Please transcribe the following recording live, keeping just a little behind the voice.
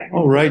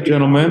All right,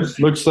 gentlemen.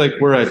 Looks like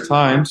we're at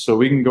time, so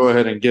we can go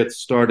ahead and get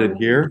started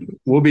here.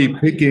 We'll be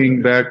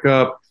picking back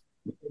up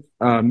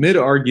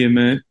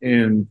mid-argument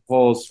in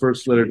Paul's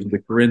first letter to the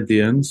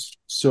Corinthians.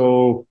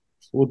 So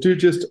we'll do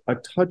just a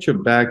touch of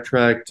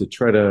backtrack to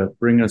try to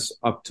bring us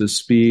up to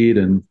speed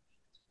and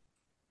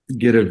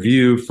get a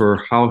view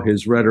for how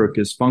his rhetoric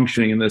is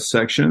functioning in this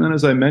section. And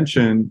as I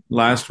mentioned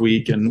last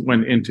week and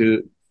went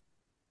into,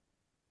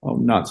 oh,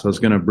 nuts, I was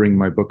going to bring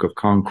my Book of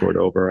Concord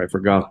over. I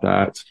forgot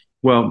that.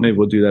 Well, maybe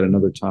we'll do that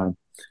another time.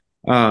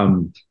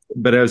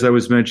 But as I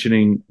was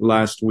mentioning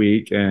last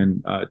week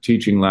and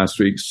teaching last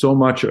week, so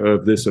much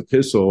of this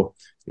epistle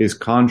is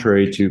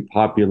contrary to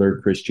popular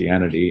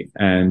Christianity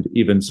and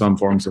even some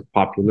forms of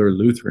popular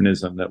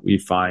Lutheranism that we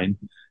find.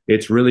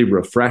 It's really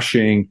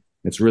refreshing.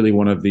 It's really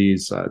one of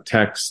these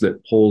texts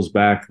that pulls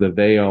back the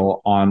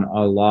veil on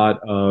a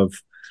lot of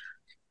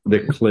the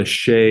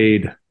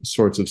cliched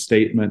sorts of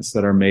statements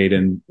that are made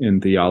in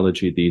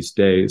theology these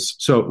days.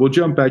 So we'll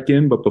jump back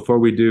in, but before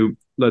we do,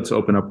 let's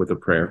open up with a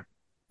prayer.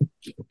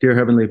 Dear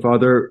Heavenly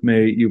Father,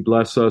 may you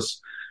bless us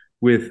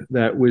with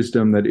that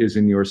wisdom that is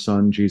in your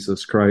Son,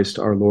 Jesus Christ,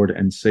 our Lord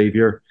and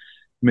Savior.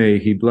 May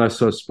he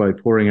bless us by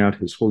pouring out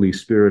his Holy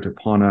Spirit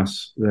upon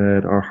us,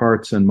 that our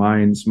hearts and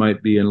minds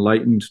might be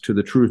enlightened to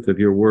the truth of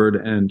your word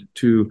and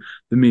to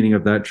the meaning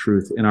of that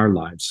truth in our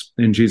lives.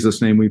 In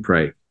Jesus' name we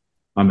pray.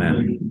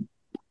 Amen.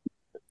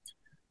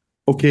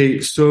 Okay,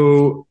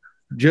 so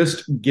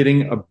just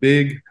getting a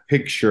big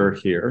picture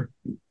here.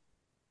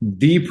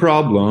 The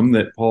problem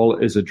that Paul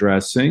is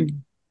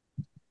addressing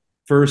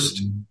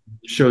first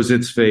shows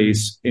its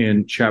face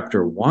in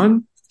chapter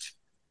 1,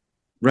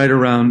 right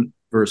around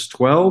verse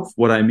 12.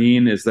 What I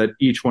mean is that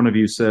each one of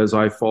you says,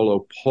 I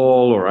follow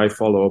Paul, or I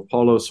follow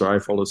Apollos, or I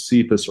follow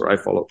Cephas, or I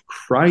follow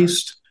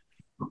Christ.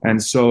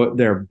 And so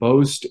their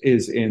boast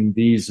is in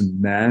these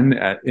men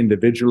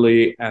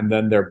individually, and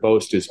then their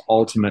boast is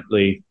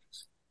ultimately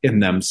in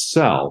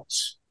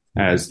themselves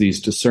as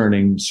these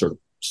discerning sort of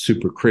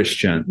super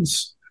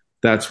Christians.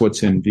 That's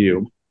what's in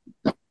view.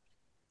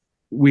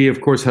 We, of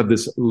course, have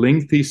this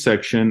lengthy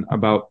section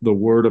about the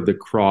word of the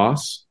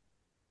cross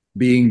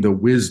being the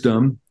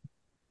wisdom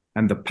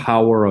and the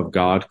power of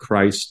God,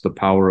 Christ, the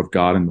power of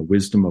God and the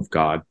wisdom of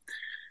God,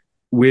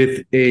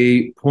 with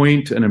a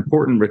point, an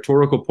important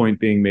rhetorical point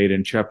being made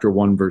in chapter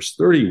 1, verse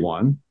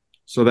 31,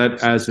 so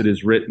that as it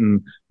is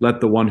written,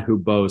 let the one who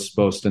boasts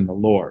boast in the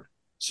Lord.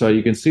 So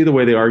you can see the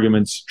way the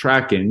argument's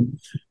tracking.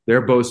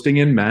 They're boasting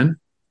in men,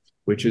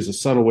 which is a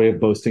subtle way of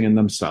boasting in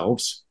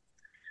themselves.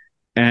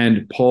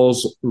 And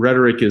Paul's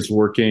rhetoric is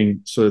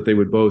working so that they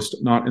would boast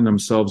not in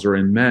themselves or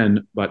in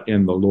men, but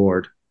in the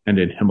Lord and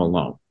in him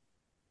alone.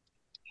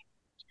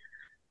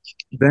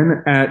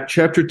 Then at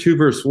chapter 2,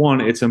 verse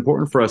 1, it's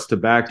important for us to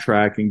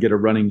backtrack and get a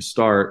running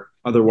start.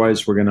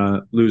 Otherwise, we're going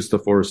to lose the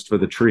forest for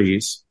the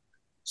trees.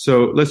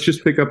 So let's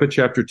just pick up at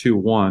chapter 2,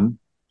 1.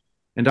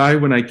 And I,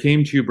 when I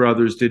came to you,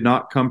 brothers, did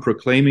not come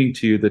proclaiming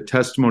to you the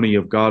testimony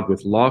of God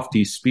with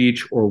lofty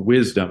speech or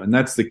wisdom. And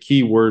that's the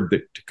key word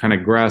that to kind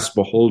of grasp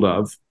a hold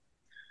of.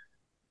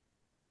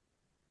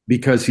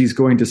 Because he's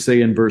going to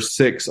say in verse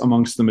 6,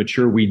 amongst the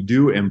mature, we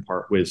do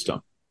impart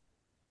wisdom.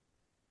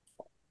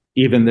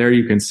 Even there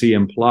you can see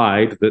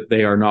implied that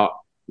they are not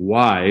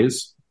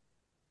wise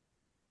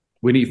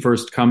when he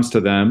first comes to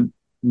them,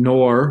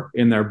 nor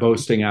in their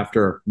boasting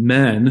after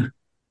men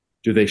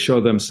do they show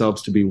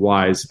themselves to be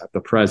wise at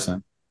the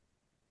present.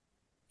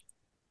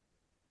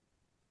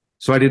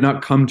 So I did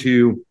not come to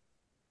you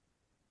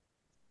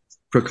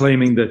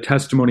proclaiming the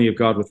testimony of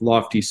God with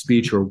lofty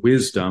speech or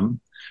wisdom,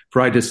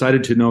 for I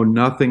decided to know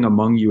nothing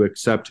among you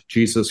except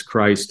Jesus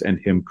Christ and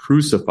him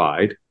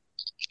crucified.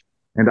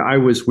 And I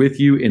was with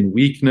you in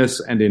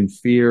weakness and in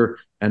fear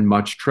and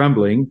much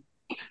trembling,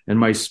 and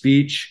my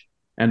speech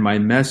and my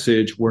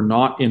message were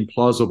not in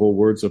plausible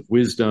words of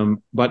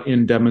wisdom, but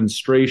in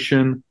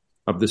demonstration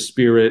of the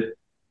Spirit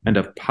and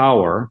of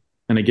power.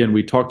 And again,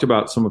 we talked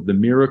about some of the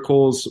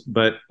miracles,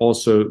 but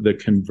also the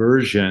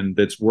conversion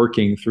that's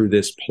working through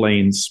this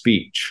plain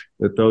speech,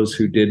 that those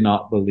who did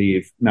not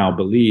believe now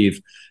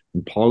believe.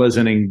 And Paul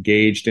isn't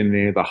engaged in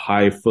any of the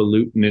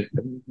highfalutin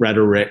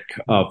rhetoric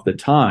of the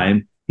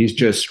time. He's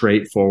just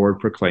straightforward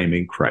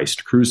proclaiming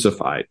Christ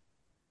crucified,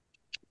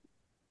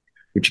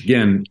 which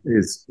again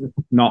is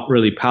not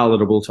really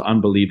palatable to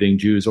unbelieving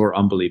Jews or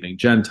unbelieving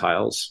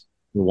Gentiles.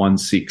 The one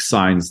seeks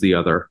signs, the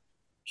other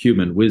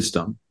human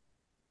wisdom.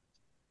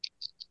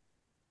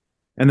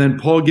 And then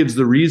Paul gives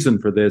the reason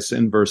for this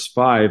in verse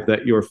 5,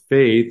 that your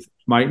faith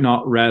might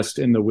not rest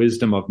in the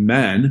wisdom of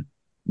men,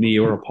 me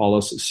or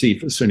Apollos,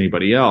 Cephas, or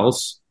anybody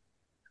else,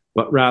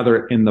 but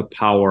rather in the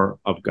power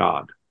of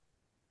God.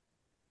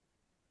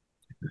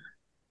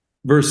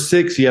 Verse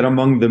 6, yet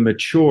among the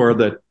mature,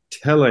 the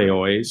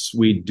teleois,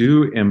 we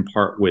do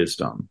impart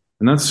wisdom.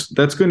 And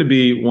that's going to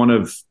be one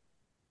of,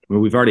 well,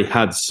 we've already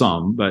had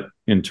some, but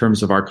in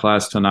terms of our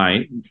class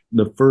tonight,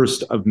 the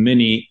first of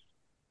many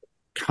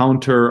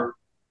counter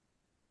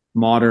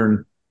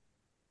modern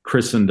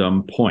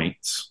Christendom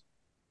points,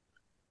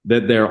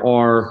 that there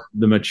are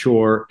the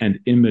mature and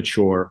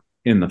immature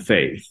in the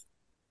faith.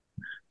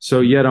 So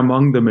yet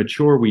among the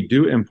mature we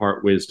do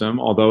impart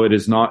wisdom, although it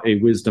is not a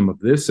wisdom of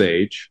this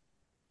age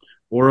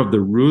or of the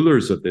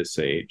rulers of this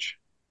age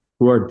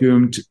who are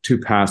doomed to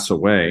pass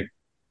away.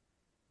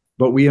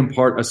 But we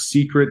impart a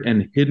secret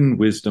and hidden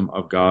wisdom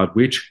of God,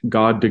 which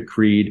God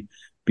decreed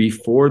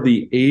before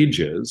the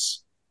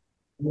ages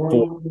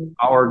for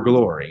our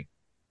glory.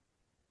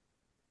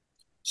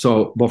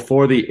 So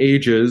before the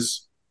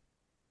ages,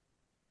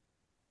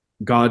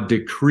 God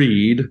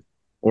decreed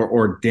or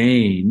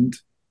ordained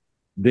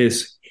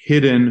this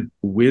hidden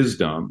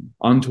wisdom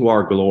unto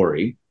our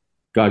glory.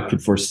 God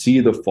could foresee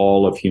the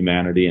fall of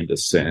humanity into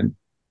sin.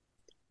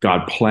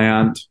 God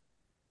planned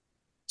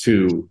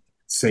to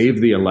save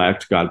the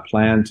elect. God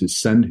planned to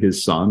send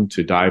his son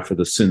to die for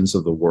the sins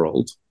of the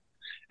world.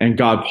 And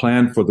God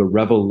planned for the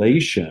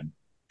revelation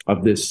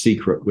of this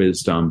secret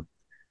wisdom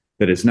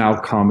that is now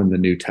come in the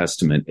New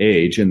Testament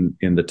age in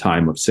the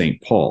time of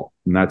St. Paul.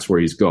 And that's where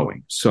he's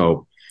going.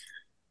 So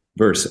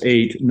verse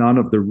 8, none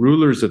of the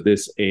rulers of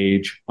this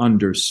age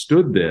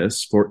understood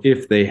this, for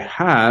if they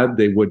had,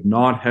 they would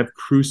not have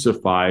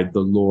crucified the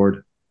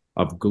Lord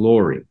of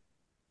glory.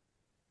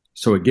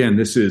 So again,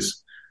 this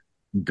is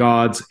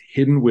God's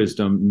hidden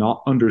wisdom,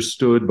 not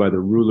understood by the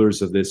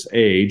rulers of this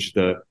age,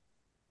 the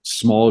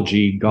small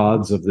g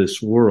gods of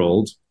this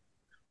world,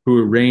 who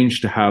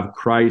arranged to have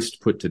Christ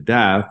put to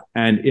death.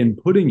 And in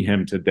putting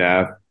him to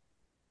death,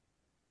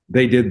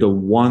 they did the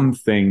one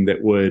thing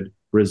that would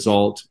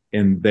result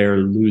in their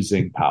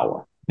losing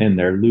power and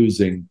their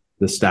losing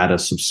the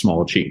status of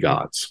small g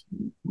gods.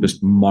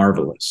 Just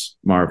marvelous,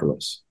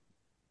 marvelous.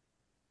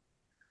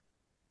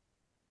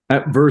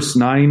 At verse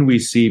 9, we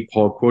see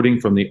Paul quoting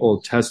from the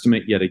Old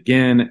Testament yet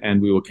again,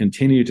 and we will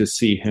continue to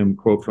see him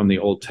quote from the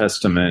Old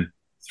Testament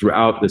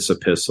throughout this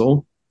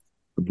epistle,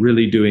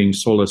 really doing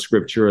sola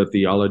scriptura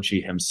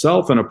theology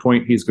himself, and a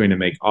point he's going to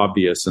make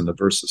obvious in the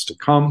verses to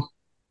come.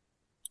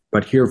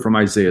 But here from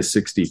Isaiah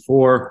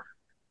 64,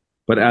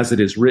 but as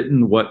it is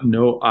written, what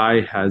no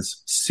eye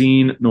has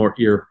seen, nor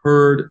ear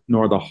heard,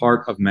 nor the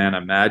heart of man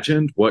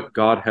imagined, what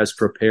God has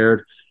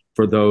prepared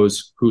for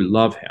those who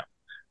love him.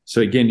 So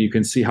again, you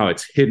can see how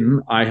it's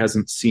hidden. Eye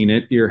hasn't seen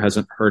it, ear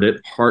hasn't heard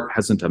it, heart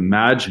hasn't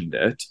imagined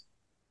it.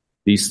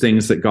 These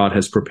things that God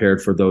has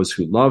prepared for those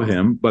who love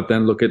him. But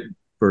then look at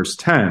verse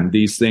 10.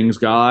 These things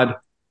God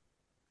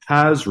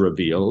has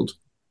revealed,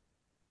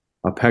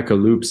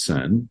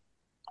 apekalypsin,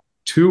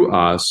 to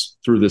us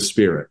through the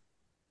Spirit.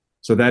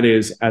 So that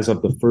is, as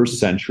of the first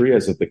century,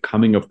 as of the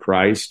coming of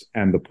Christ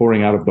and the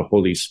pouring out of the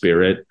Holy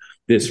Spirit,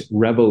 this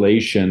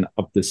revelation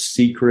of the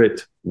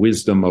secret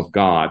wisdom of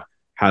God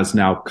has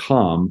now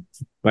come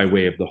by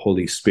way of the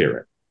Holy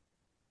Spirit.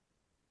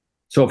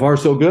 So far,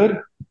 so good?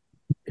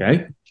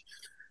 Okay.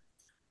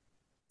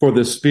 For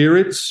the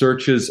Spirit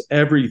searches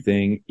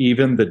everything,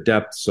 even the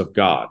depths of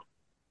God.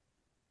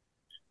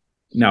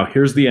 Now,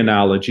 here's the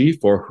analogy,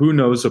 for who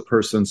knows a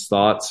person's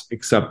thoughts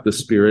except the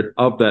spirit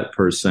of that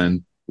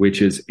person,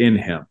 which is in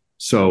him.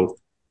 So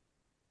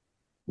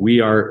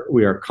we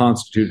are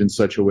constituted in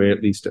such a way,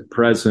 at least at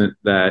present,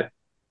 that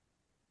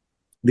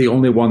the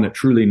only one that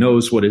truly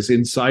knows what is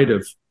inside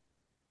of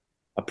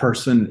a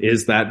person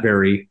is that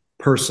very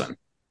person.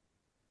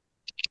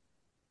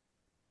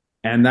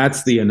 And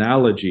that's the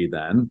analogy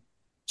then.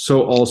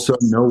 So also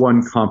no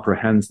one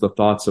comprehends the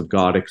thoughts of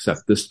God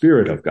except the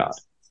Spirit of God.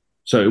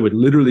 So it would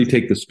literally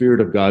take the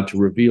Spirit of God to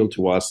reveal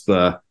to us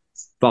the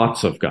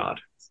thoughts of God.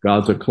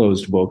 God's a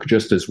closed book,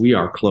 just as we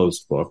are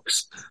closed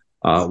books,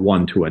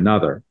 one to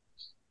another,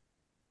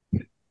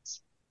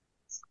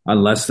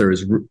 unless there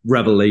is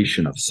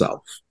revelation of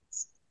self.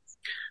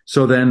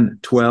 So then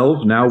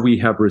 12, now we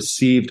have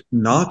received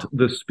not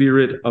the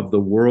spirit of the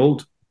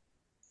world,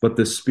 but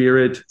the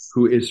Spirit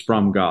who is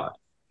from God.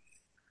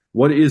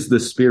 What is the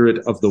spirit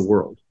of the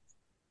world?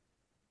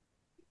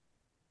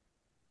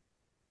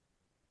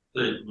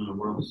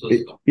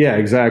 Yeah,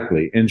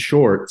 exactly. In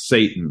short,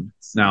 Satan.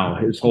 Now,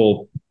 his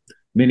whole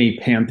mini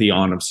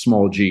pantheon of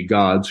small g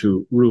gods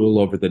who rule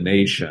over the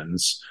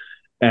nations.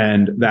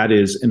 And that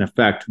is, in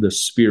effect, the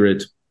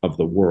spirit of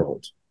the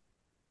world.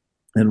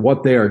 And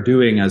what they are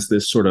doing as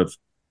this sort of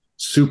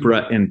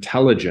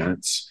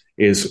supra-intelligence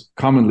is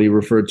commonly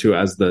referred to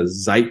as the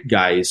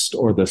zeitgeist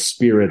or the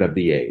spirit of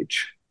the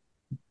age.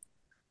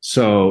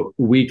 So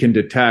we can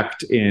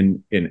detect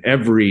in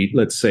every,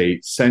 let's say,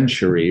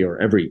 century or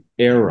every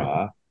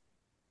era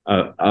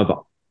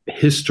of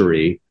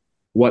history,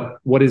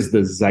 what is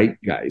the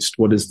zeitgeist?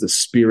 What is the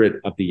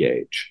spirit of the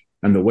age?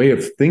 And the way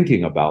of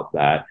thinking about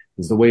that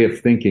is the way of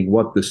thinking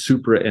what the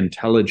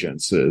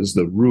supra-intelligences,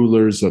 the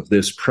rulers of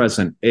this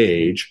present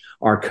age,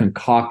 are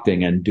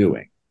concocting and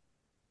doing.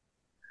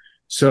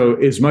 So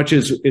as much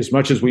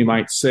as we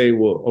might say,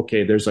 well,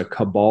 okay, there's a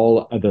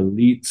cabal of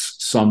elites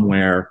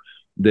somewhere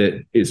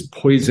that is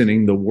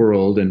poisoning the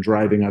world and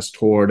driving us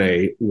toward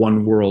a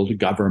one world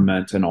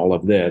government and all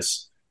of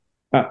this,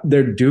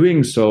 they're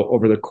doing so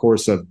over the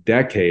course of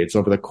decades,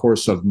 over the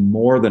course of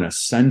more than a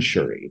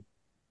century.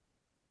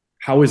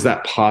 How is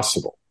that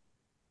possible?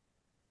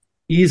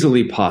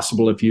 Easily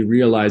possible if you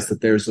realize that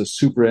there's a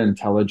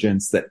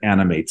superintelligence that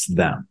animates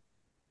them.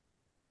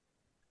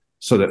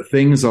 so that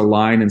things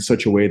align in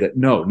such a way that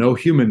no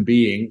human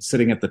being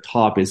sitting at the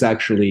top is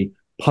actually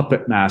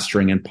puppet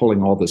mastering and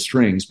pulling all the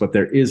strings, but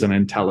there is an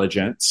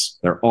intelligence.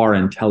 There are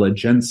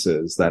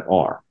intelligences that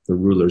are the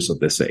rulers of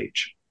this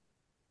age.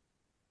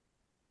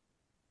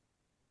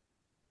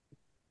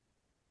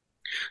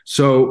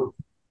 So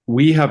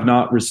we have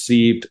not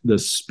received the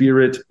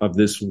spirit of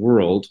this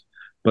world,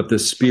 but the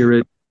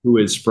Spirit who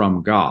is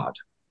from God.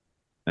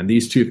 And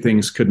these two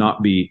things could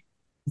not be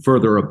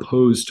further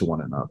opposed to one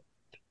another,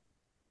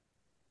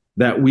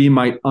 that we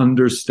might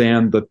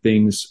understand the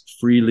things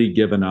freely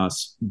given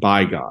us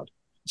by God.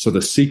 So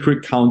the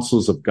secret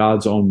counsels of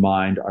God's own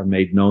mind are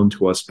made known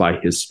to us by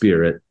his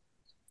Spirit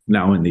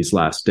now in these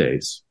last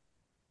days.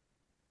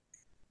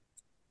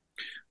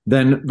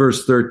 Then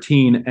verse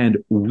 13, and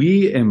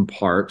we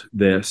impart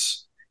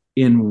this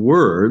in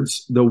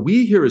words. The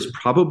we here is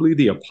probably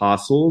the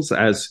apostles,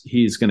 as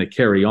he's going to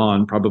carry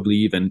on, probably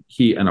even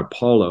he and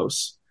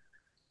Apollos.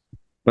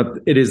 But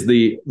it is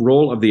the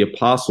role of the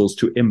apostles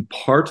to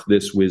impart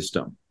this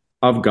wisdom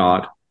of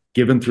God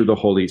given through the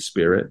Holy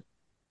Spirit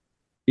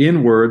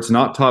in words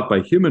not taught by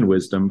human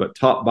wisdom, but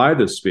taught by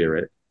the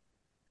Spirit,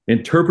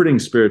 interpreting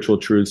spiritual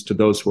truths to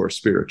those who are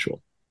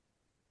spiritual.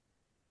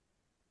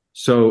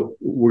 So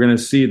we're going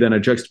to see then a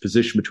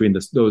juxtaposition between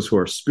those who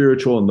are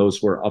spiritual and those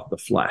who are of the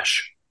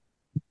flesh.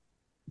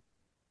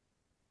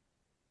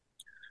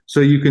 So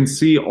you can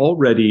see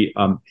already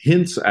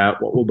hints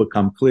at what will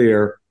become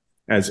clear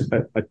as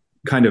a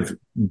kind of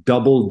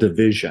double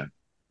division.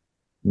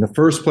 In the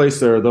first place,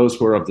 there are those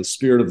who are of the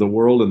spirit of the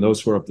world and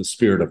those who are of the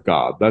Spirit of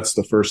God. That's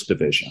the first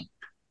division.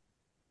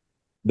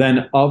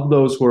 Then of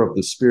those who are of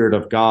the Spirit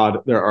of God,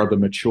 there are the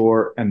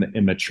mature and the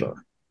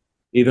immature.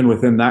 Even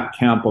within that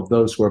camp of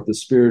those who are of the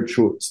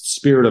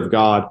Spirit of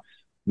God,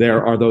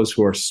 there are those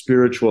who are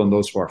spiritual and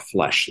those who are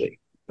fleshly.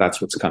 That's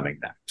what's coming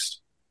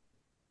next.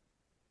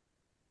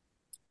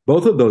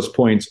 Both of those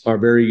points are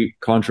very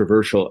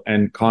controversial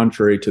and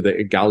contrary to the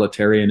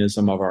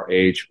egalitarianism of our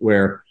age,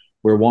 where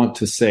we want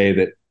to say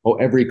that,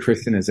 every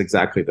Christian is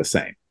exactly the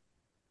same.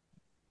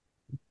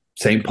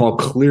 St. Paul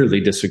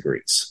clearly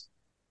disagrees.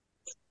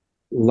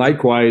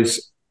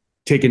 Likewise,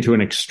 taken to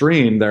an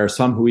extreme, there are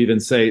some who even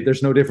say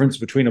there's no difference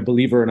between a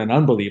believer and an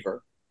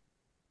unbeliever,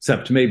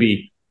 except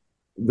maybe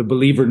the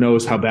believer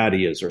knows how bad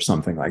he is or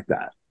something like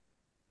that.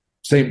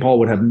 St. Paul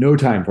would have no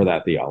time for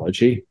that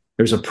theology.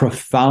 There's a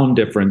profound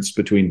difference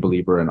between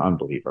believer and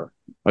unbeliever,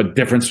 a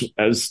difference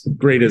as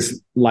great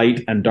as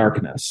light and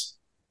darkness.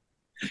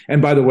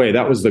 And by the way,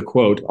 that was the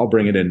quote, I'll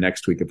bring it in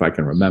next week if I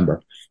can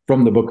remember,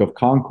 from the Book of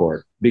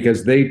Concord,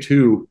 because they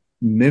too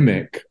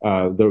mimic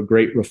the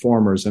great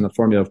reformers in the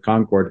Formula of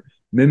Concord,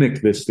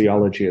 mimic this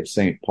theology of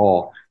St.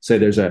 Paul, say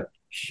there's a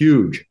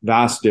huge,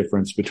 vast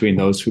difference between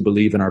those who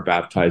believe and are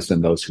baptized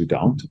and those who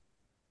don't.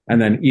 And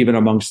then even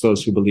amongst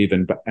those who believe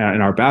and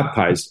are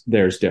baptized,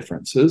 there's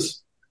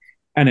differences.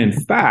 And in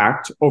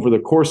fact, over the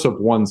course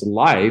of one's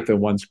life and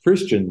one's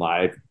Christian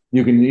life,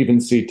 you can even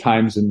see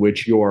times in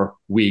which you're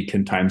weak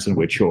and times in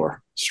which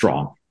you're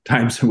strong,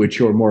 times in which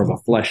you're more of a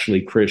fleshly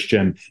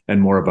Christian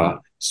and more of a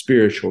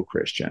spiritual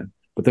Christian.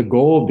 But the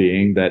goal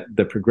being that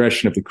the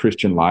progression of the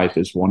Christian life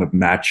is one of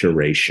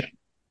maturation,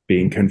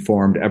 being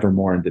conformed ever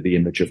more into the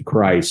image of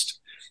Christ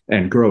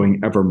and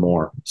growing ever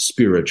more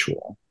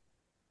spiritual,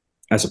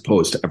 as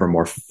opposed to ever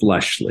more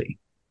fleshly.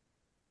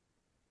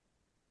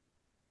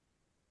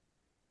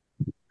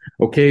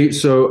 Okay,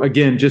 so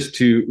again, just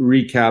to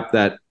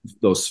recap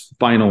those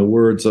final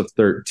words of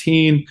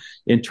 13,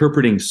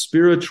 interpreting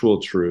spiritual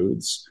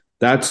truths,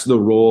 that's the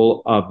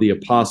role of the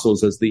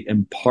apostles as they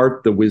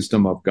impart the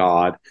wisdom of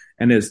God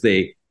and as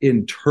they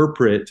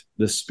interpret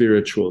the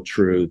spiritual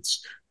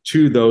truths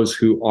to those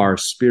who are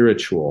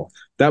spiritual.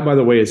 That, by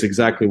the way, is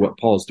exactly what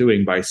Paul's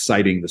doing by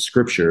citing the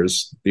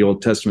scriptures, the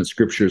Old Testament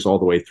scriptures all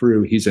the way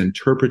through. He's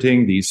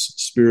interpreting these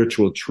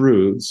spiritual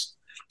truths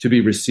to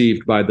be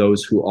received by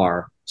those who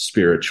are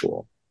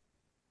spiritual.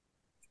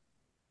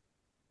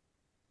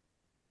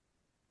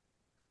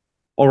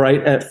 All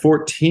right, at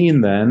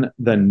 14 then,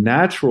 the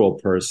natural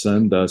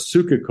person, the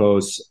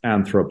psychikos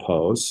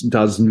anthropos,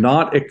 does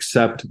not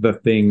accept the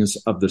things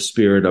of the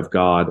Spirit of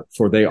God,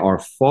 for they are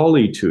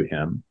folly to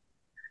him,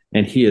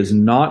 and he is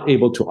not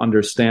able to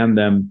understand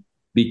them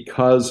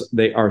because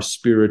they are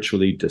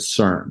spiritually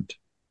discerned.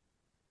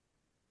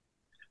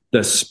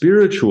 The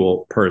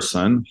spiritual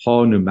person,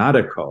 ho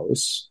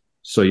pneumatikos,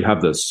 so you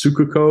have the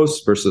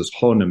psychikos versus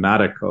ho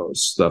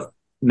pneumatikos, the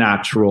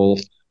natural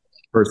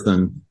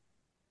person.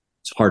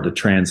 It's hard to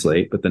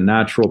translate, but the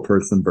natural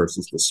person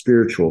versus the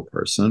spiritual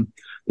person.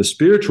 The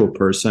spiritual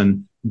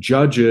person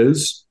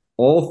judges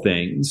all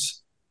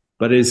things,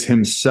 but is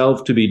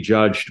himself to be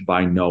judged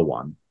by no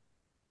one.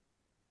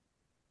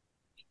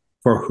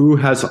 For who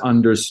has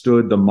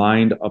understood the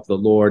mind of the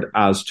Lord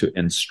as to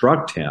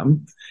instruct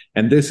him?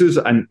 And this is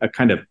a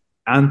kind of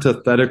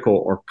antithetical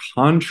or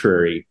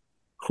contrary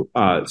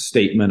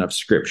statement of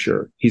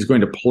Scripture. He's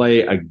going to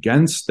play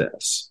against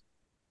this.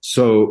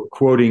 So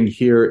quoting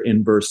here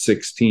in verse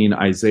 16,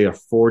 Isaiah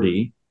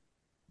 40,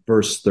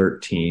 verse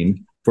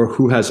 13, For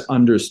who has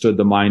understood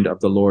the mind of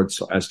the Lord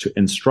so as to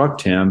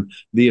instruct him?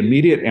 The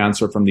immediate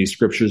answer from these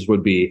scriptures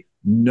would be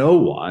no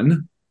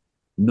one.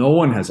 No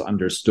one has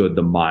understood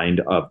the mind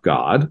of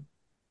God.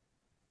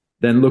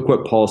 Then look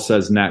what Paul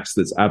says next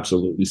that's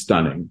absolutely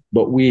stunning.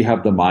 But we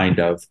have the mind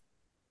of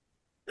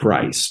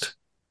Christ.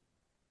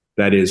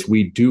 That is,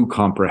 we do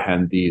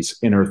comprehend these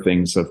inner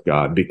things of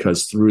God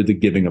because through the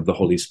giving of the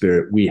Holy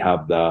Spirit, we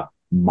have the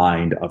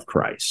mind of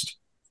Christ.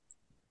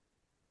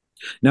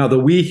 Now, the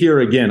we here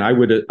again, I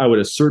would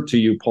assert to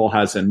you, Paul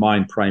has in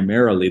mind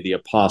primarily the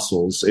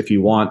apostles. If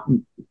you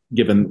want,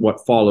 given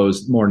what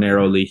follows more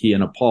narrowly, he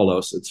and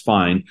Apollos, it's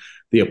fine.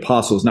 The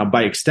apostles. Now,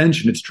 by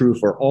extension, it's true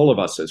for all of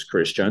us as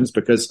Christians,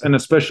 because, and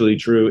especially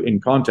true in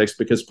context,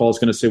 because Paul's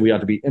going to say we ought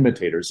to be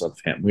imitators of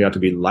him. We ought to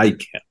be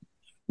like him.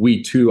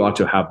 We too ought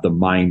to have the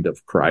mind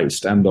of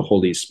Christ and the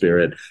Holy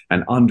Spirit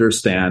and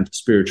understand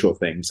spiritual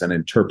things and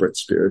interpret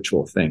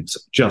spiritual things,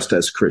 just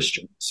as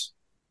Christians.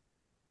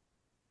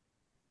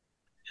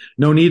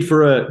 No need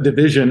for a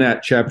division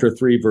at chapter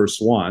 3, verse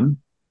 1,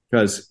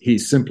 because he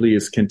simply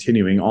is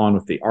continuing on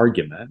with the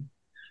argument.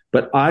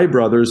 But I,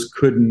 brothers,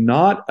 could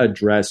not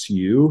address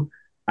you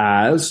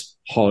as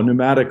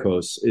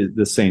pneumaticos, is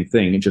the same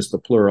thing, just the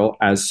plural,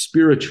 as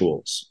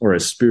spirituals or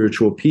as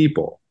spiritual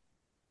people,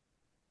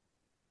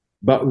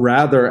 but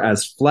rather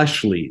as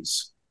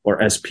fleshlies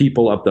or as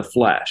people of the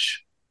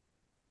flesh.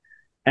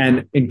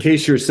 And in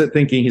case you're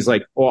thinking, he's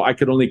like, oh, I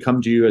could only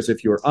come to you as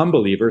if you were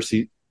unbelievers.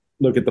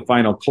 Look at the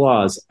final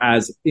clause,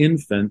 as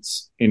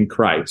infants in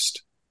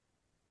Christ.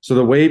 So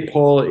the way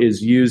Paul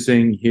is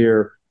using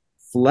here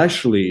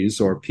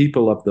fleshlies or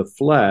people of the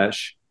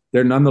flesh,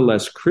 they're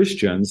nonetheless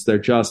Christians. They're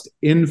just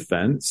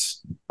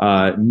infants,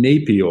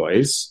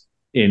 napios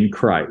in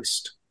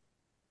Christ.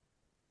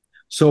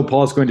 So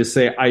Paul's going to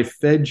say, I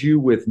fed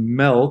you with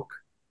milk,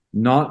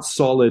 not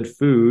solid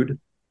food,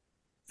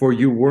 for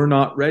you were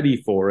not ready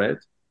for it.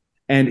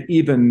 And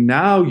even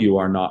now you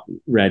are not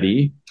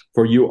ready,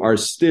 for you are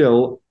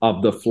still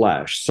of the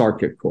flesh,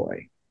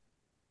 sarkikoi.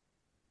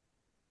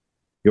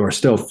 You are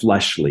still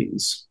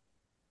fleshlies.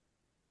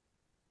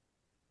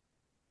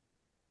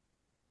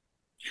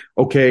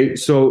 Okay,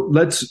 so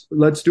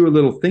let's do a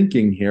little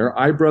thinking here.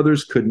 I,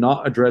 brothers, could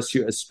not address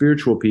you as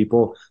spiritual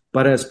people,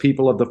 but as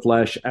people of the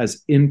flesh,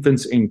 as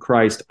infants in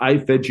Christ. I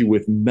fed you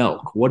with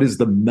milk. What is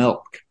the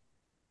milk?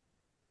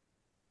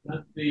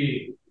 Not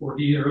what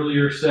he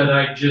earlier said,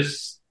 I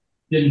just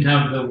didn't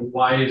have the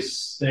wise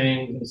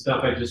sayings and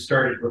stuff. I just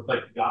started with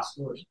like the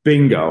gospel.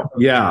 Bingo.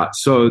 Yeah.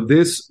 So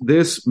this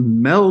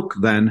milk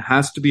then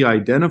has to be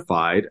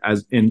identified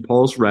as in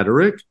Paul's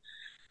rhetoric,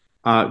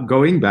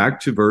 going back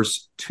to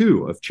verse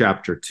 2 of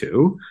chapter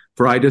 2.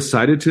 For I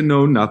decided to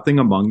know nothing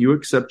among you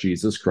except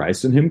Jesus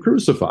Christ and him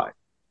crucified.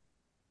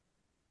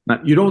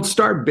 Now, you don't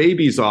start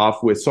babies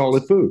off with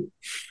solid food.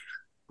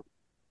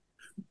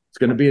 It's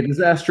going to be a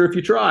disaster if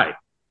you try.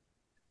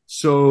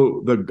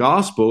 So the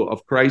gospel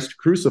of Christ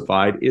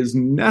crucified is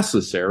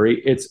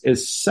necessary. It's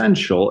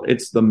essential.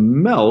 It's the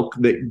milk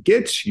that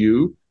gets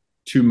you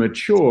to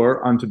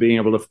mature onto being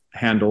able to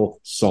handle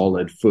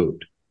solid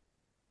food.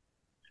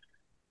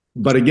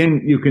 But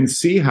again, you can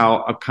see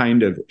how a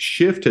kind of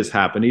shift has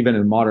happened, even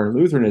in modern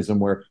Lutheranism,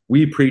 where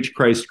we preach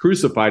Christ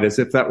crucified as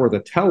if that were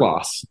the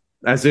telos,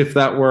 as if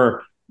that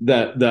were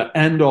the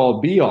end all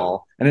be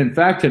all. And in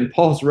fact, in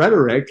Paul's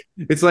rhetoric,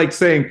 it's like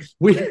saying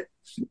we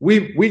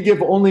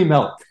give only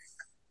milk.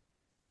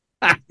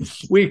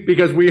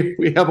 Because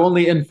we have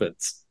only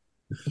infants.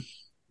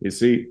 You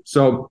see,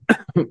 so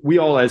we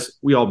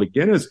all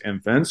begin as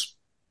infants.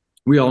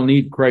 We all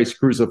need Christ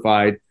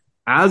crucified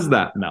as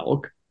that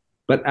milk.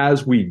 But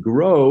as we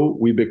grow,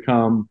 we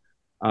become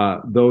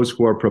those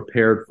who are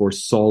prepared for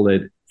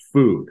solid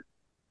food.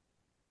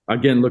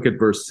 Again, look at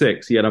verse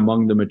 6. Yet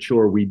among the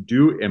mature, we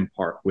do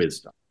impart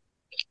wisdom.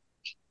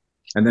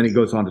 And then he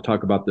goes on to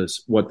talk about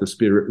this, what the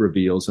Spirit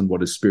reveals and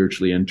what is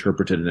spiritually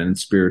interpreted and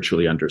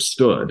spiritually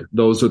understood.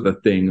 Those are the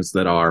things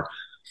that are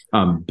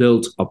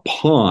built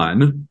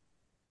upon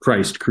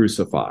Christ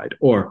crucified,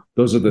 or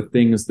those are the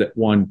things that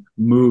one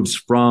moves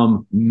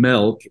from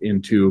milk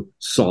into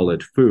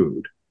solid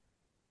food.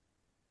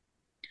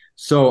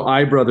 So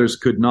I, brothers,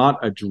 could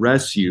not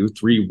address you,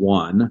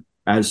 3:1,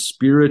 as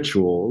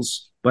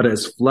spirituals, but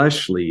as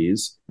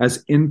fleshlies,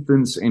 as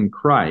infants in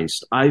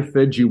Christ. I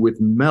fed you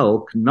with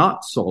milk,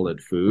 not solid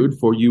food,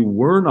 for you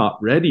were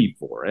not ready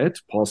for it.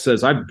 Paul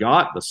says, I've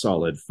got the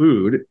solid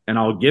food, and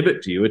I'll give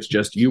it to you. It's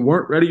just you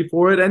weren't ready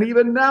for it, and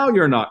even now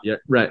you're not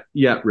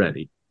yet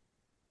ready.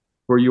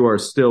 For you are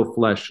still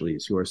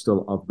fleshlies, you are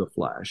still of the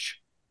flesh.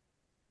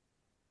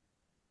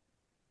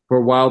 For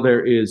while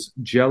there is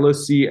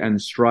jealousy and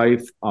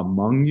strife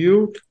among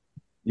you,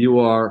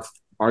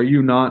 are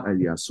you not?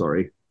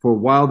 For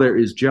while there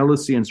is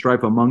jealousy and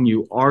strife among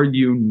you, are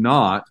you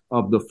not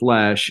of the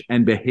flesh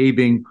and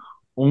behaving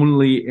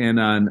only in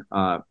an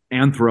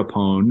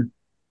anthropon,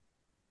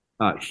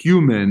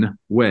 human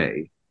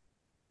way?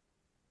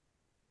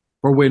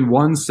 For when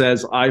one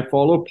says, I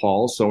follow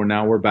Paul, so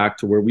now we're back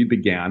to where we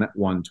began at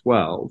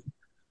 1:12.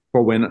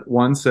 For when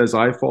one says,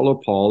 I follow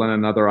Paul, and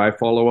another, I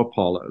follow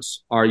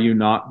Apollos, are you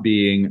not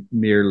being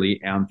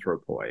merely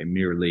anthropoi,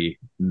 merely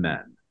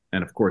men?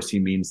 And of course, he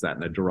means that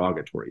in a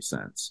derogatory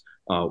sense.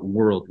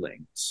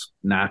 Worldlings,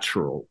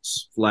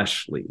 naturals,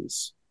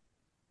 fleshlies.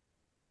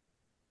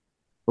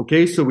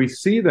 Okay, so we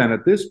see then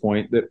at this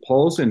point that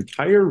Paul's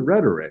entire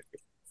rhetoric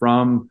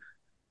from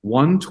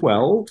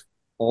 1:12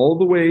 all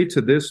the way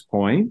to this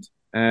point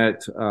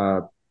at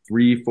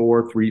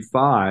 3:4,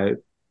 3:5,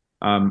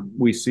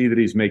 we see that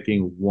he's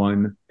making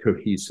one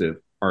cohesive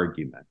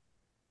argument.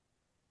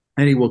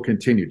 And he will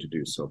continue to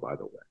do so, by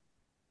the way.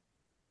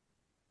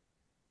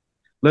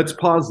 Let's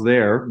pause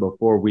there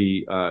before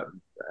we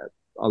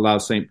allow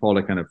St. Paul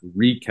to kind of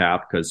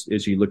recap, because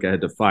as you look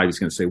ahead to 5, he's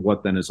going to say,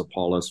 what then is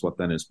Apollos? What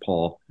then is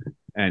Paul?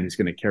 And he's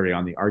going to carry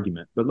on the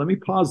argument. But let me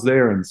pause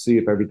there and see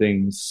if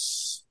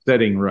everything's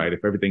setting right,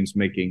 if everything's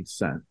making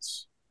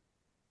sense.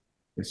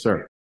 Yes,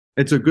 sir.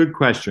 It's a good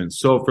question.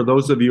 So for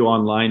those of you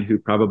online who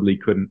probably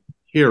couldn't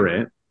hear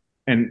it,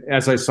 and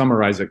as I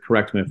summarize it,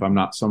 correct me if I'm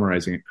not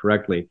summarizing it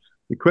correctly,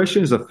 the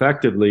question is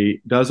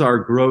effectively, does our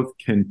growth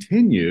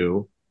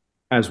continue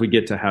as we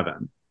get to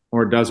heaven?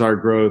 Or does our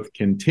growth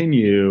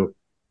continue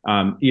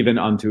even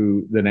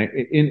unto the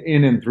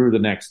in and through the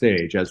next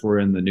age, as we're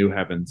in the new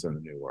heavens and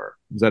the new earth?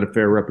 Is that a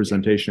fair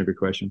representation of your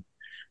question?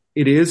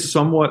 It is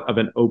somewhat of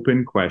an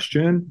open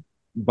question,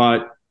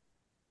 but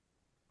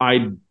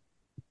I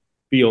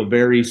feel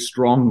very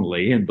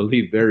strongly and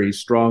believe very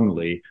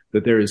strongly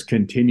that there is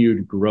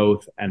continued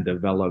growth and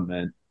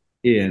development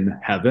in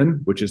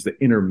heaven, which is the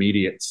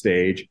intermediate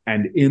stage,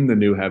 and in the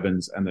new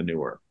heavens and the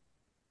new earth.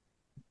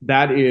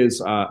 That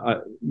is,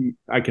 I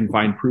can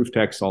find proof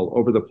texts all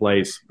over the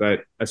place,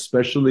 but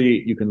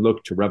especially you can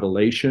look to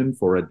Revelation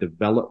for a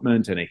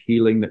development and a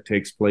healing that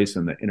takes place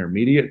in the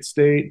intermediate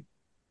state,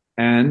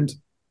 and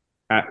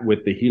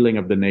with the healing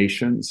of the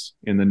nations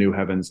in the new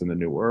heavens and the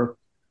new earth.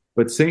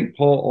 But St.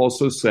 Paul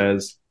also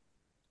says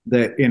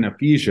that in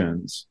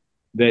Ephesians,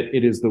 that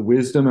it is the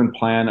wisdom and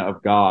plan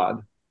of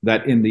God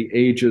that in the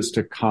ages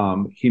to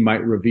come, he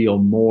might reveal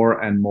more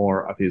and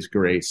more of his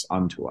grace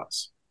unto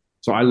us.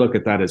 So I look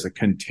at that as a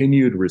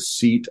continued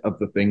receipt of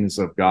the things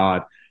of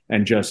God,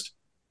 and just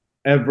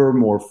ever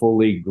more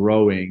fully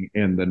growing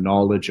in the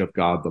knowledge of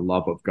God, the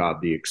love of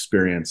God, the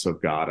experience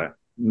of God. I'm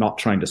not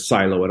trying to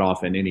silo it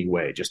off in any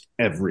way, just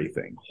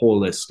everything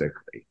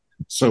holistically.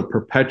 So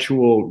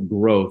perpetual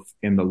growth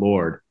in the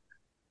Lord.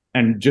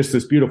 And just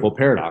this beautiful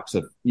paradox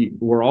of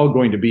we're all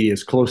going to be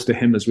as close to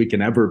him as we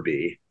can ever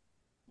be.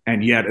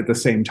 And yet at the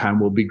same time,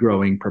 we'll be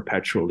growing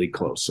perpetually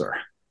closer.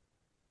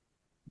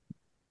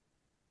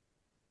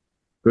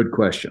 Good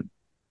question.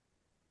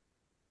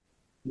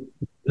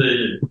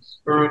 The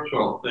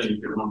spiritual thing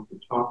you want to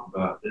talk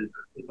about is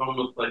it's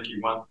almost like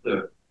you want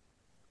to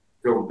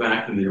go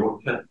back in the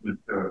Old Testament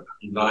to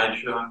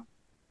Elijah,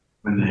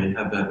 when they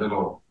had that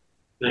little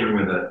thing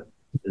where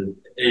the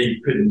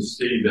aide couldn't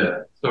see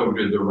the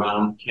soldiers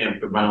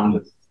camped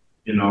around us,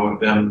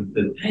 them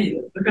said,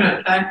 hey, they're going to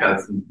attack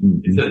us.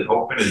 And he said,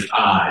 open his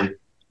eyes.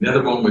 The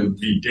other one would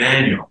be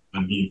Daniel,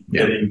 when he's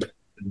getting the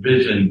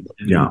vision.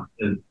 And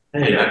he says,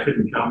 hey, I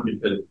couldn't come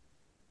because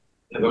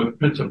there are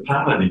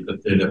principalities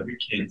up there that we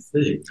can't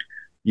see.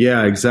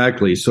 Yeah,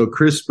 exactly. So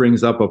Chris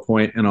brings up a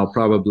point, and I'll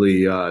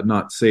probably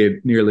not say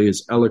it nearly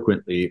as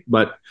eloquently,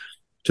 but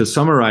to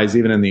summarize,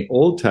 even in the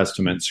Old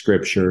Testament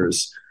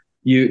scriptures,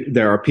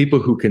 there are people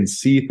who can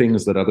see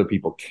things that other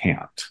people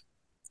can't,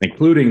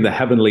 including the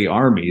heavenly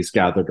armies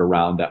gathered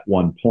around at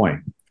one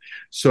point.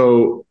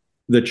 So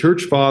the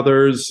church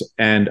fathers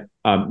and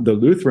the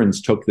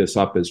Lutherans took this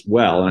up as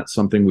well, and it's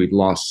something we've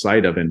lost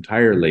sight of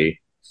entirely,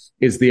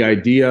 is the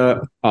idea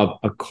of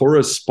a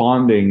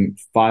corresponding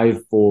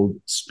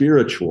fivefold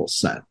spiritual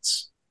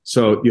sense.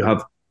 So you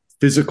have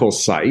physical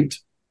sight,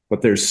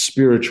 but there's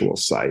spiritual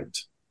sight,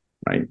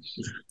 right?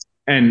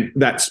 And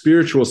that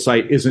spiritual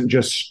sight isn't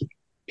just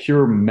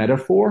pure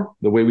metaphor,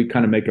 the way we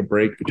kind of make a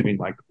break between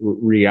like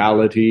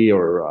reality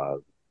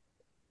or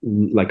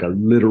like a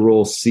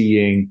literal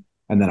seeing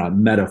and then a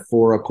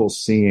metaphorical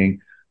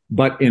seeing.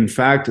 But in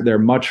fact, they're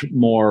much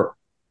more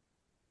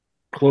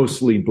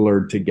closely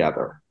blurred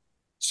together.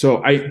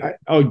 So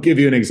I'll give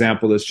you an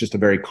example that's just a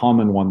very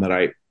common one that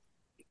I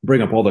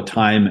bring up all the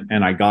time,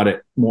 and I got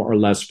it more or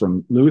less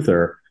from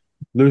Luther.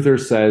 Luther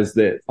says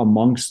that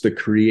amongst the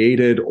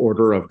created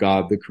order of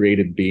God, the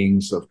created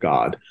beings of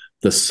God,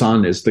 the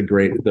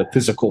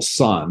physical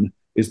sun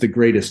is the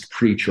greatest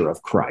creature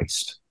of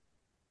Christ,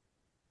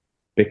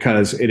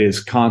 because it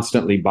is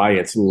constantly by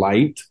its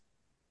light,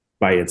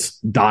 by its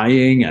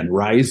dying and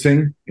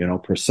rising,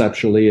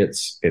 perceptually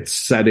it's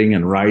setting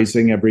and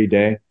rising every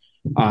day.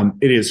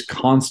 It is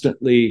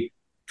constantly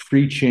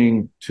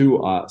preaching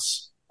to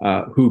us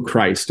who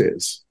Christ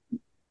is.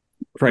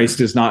 Christ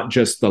is not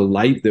just the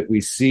light that we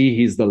see,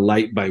 he's the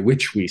light by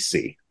which we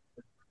see.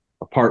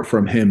 Apart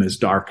from him is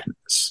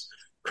darkness.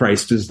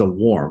 Christ is the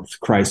warmth.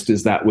 Christ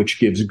is that which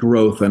gives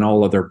growth and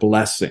all other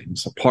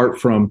blessings. Apart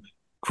from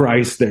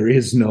Christ, there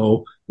is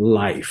no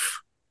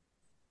life.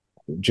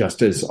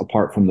 Just as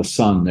apart from the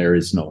sun, there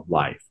is no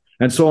life.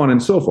 and so on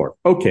and so forth.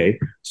 Okay,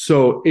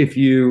 so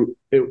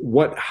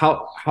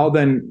how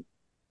then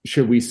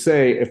should we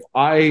say, if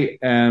I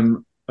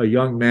am a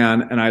young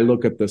man and I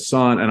look at the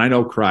sun and I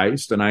know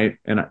Christ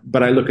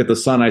but I look at the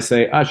sun, I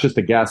say, it's just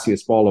a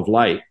gaseous ball of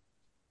light.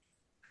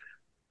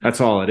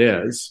 That's all it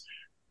is.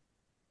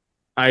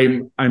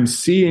 I'm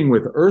seeing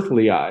with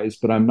earthly eyes,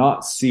 but I'm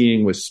not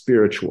seeing with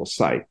spiritual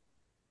sight.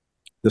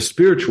 The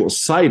spiritual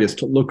sight is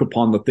to look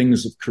upon the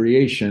things of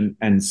creation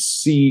and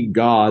see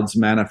God's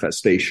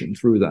manifestation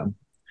through them.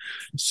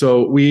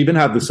 So we even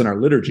have this in our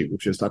liturgy. We've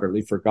just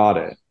utterly forgot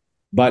it.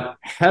 But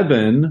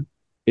heaven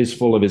is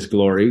full of his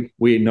glory.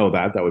 We know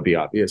that. That would be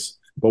obvious.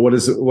 But what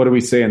do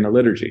we say in the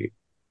liturgy?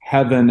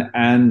 Heaven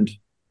and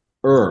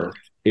earth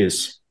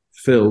is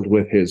filled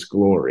with his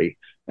glory.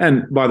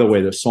 And by the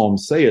way, the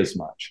Psalms say as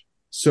much.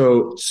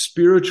 So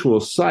spiritual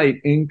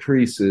sight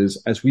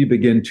increases as we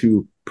begin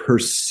to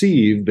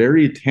perceive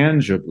very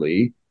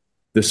tangibly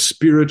the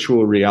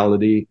spiritual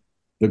reality,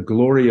 the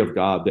glory of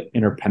God that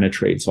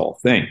interpenetrates all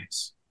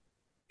things.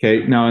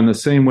 Okay. Now, in the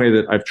same way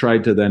that I've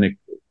tried to then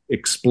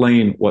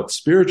explain what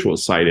spiritual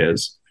sight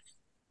is,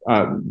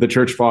 the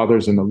church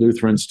fathers and the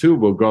Lutherans too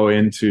will go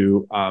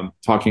into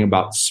talking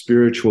about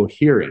spiritual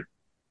hearing,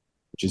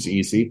 which is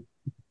easy,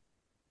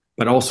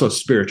 but also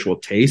spiritual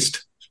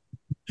taste,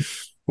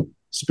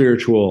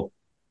 spiritual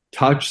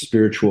touch,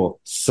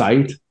 spiritual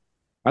sight.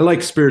 I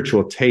like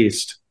spiritual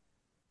taste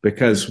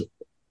because,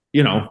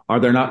 are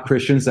there not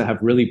Christians that have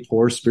really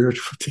poor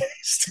spiritual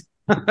taste?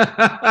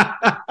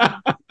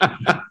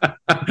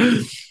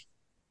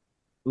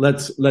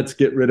 Let's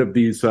get rid of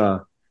these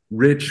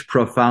rich,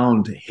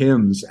 profound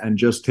hymns and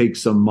just take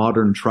some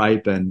modern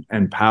tripe and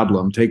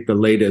pablum. Take the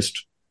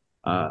latest,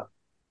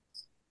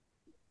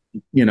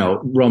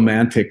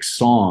 romantic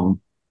song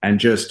and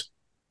just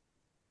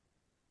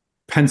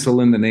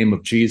pencil in the name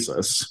of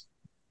Jesus.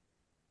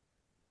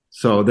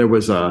 So there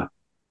was a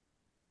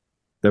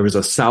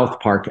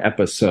South Park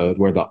episode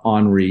where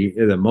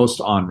the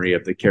most Henri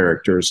of the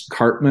characters,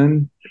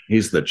 Cartman,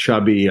 he's the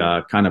chubby,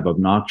 kind of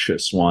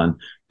obnoxious one,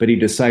 but he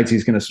decides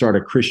he's going to start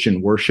a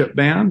Christian worship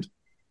band.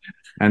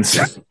 And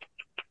so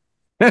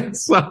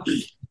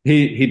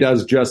he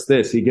does just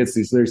this. He gets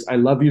these lyrics, I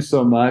love you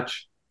so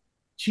much,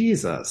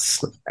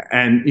 Jesus.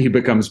 And he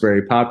becomes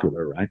very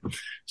popular, right?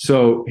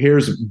 So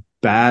here's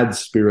bad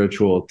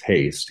spiritual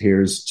taste.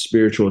 Here's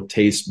spiritual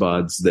taste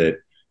buds that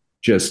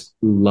just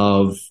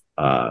love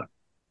the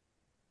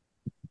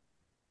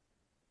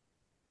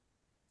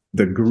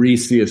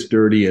greasiest,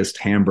 dirtiest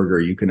hamburger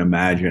you can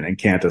imagine and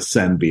can't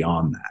ascend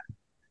beyond that,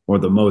 or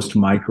the most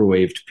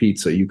microwaved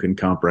pizza you can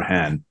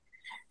comprehend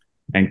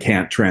and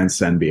can't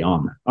transcend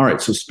beyond that. All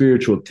right, so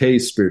spiritual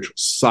taste, spiritual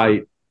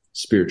sight,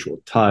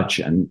 spiritual touch,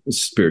 and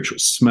spiritual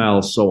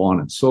smell, so on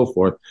and so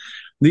forth.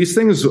 These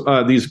things,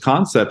 these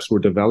concepts were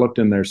developed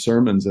in their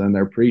sermons and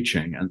their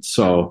preaching. And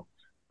so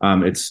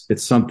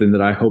it's something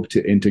that I hope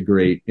to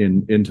integrate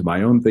into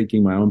my own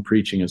thinking, my own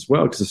preaching as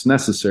well, because it's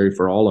necessary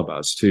for all of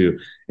us to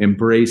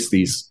embrace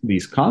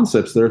these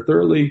concepts that are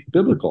thoroughly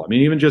biblical. I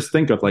mean, even just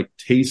think of like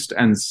taste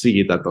and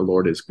see that the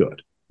Lord is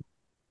good.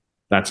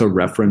 That's a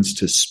reference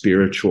to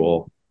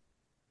spiritual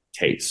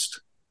taste.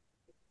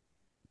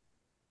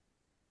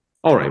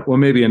 All right. Well,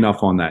 maybe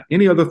enough on that.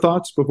 Any other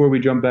thoughts before we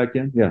jump back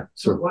in? Yeah.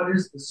 So what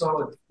is the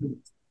solid food?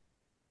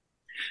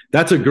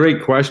 That's a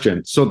great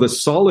question. So the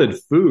solid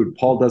food,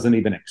 Paul doesn't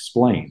even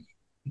explain.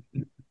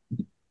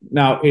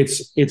 Now,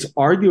 it's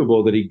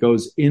arguable that he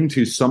goes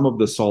into some of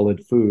the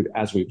solid food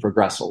as we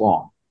progress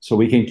along. So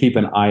we can keep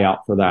an eye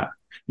out for that.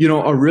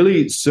 A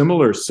really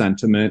similar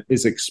sentiment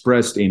is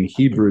expressed in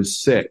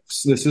Hebrews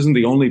 6. This isn't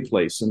the only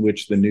place in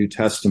which the New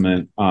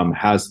Testament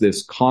has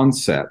this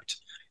concept.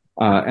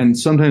 And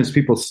sometimes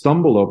people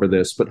stumble over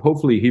this, but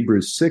hopefully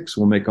Hebrews 6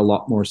 will make a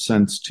lot more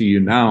sense to you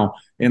now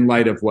in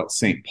light of what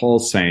St.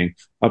 Paul's saying.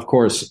 Of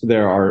course,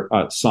 there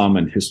are some,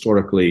 and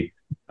historically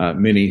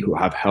many, who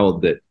have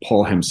held that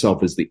Paul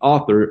himself is the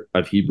author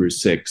of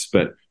Hebrews 6,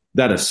 but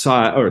that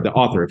aside, or the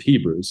author of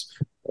Hebrews,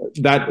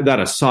 that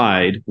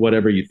aside,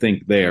 whatever you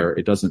think there,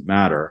 it doesn't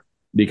matter,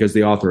 because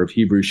the author of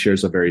Hebrews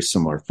shares a very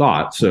similar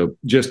thought. So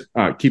just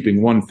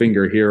keeping one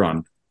finger here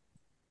on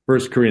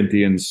 1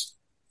 Corinthians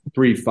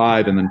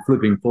 3:5 and then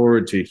flipping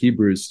forward to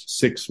Hebrews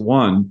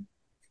 6:1,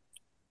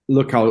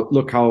 look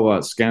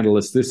how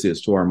scandalous this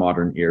is to our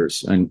modern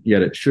ears, and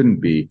yet it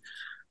shouldn't be.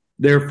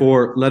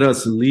 Therefore, let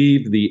us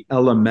leave the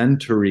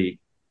elementary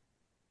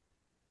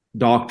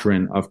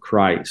doctrine of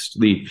Christ,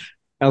 the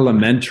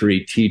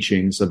elementary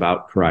teachings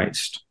about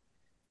Christ,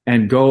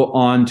 and go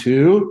on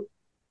to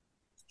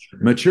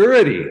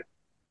maturity.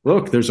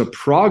 Look, there's a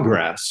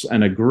progress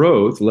and a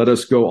growth. Let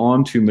us go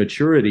on to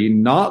maturity,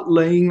 not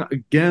laying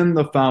again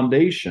the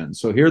foundation.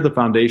 So here the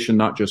foundation,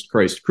 not just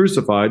Christ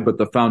crucified, but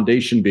the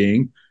foundation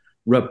being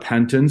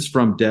repentance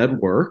from dead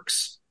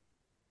works.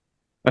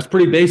 That's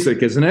pretty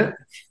basic, isn't it?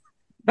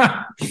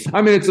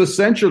 I mean, it's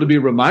essential to be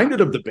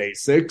reminded of the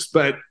basics,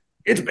 but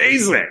it's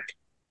basic.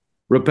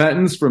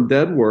 Repentance from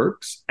dead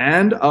works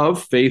and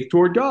of faith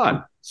toward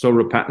God. So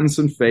repentance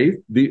and faith,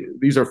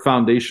 these are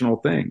foundational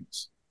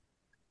things.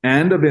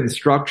 and of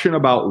instruction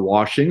about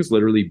washings,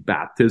 literally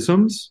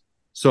baptisms.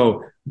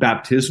 So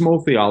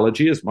baptismal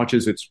theology, as much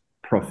as it's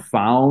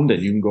profound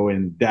and you can go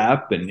in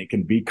depth and it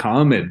can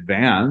become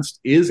advanced,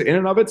 is in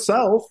and of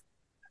itself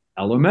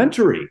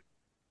elementary.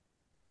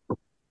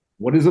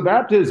 What is a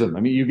baptism? I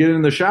mean, you get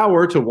in the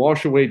shower to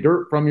wash away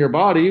dirt from your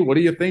body. What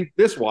do you think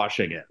this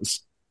washing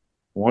is?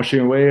 Washing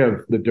away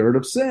of the dirt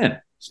of sin.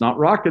 It's not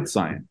rocket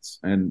science.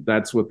 And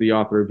that's what the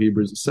author of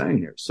Hebrews is saying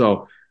here.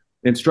 So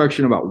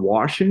instruction about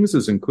washings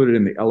is included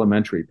in the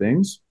elementary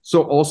things.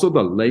 So also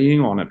the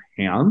laying on of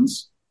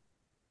hands,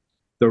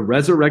 the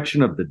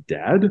resurrection of the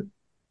dead,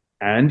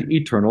 and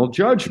eternal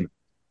judgment.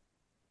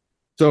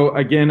 So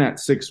again, at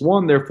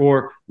 6:1,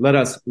 therefore, let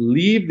us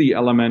leave the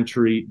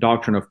elementary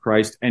doctrine of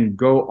Christ and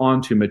go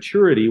on to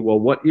maturity. Well,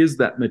 what is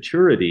that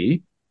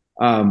maturity?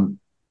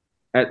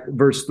 At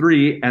verse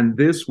 3, and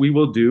this we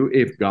will do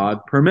if God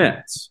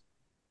permits.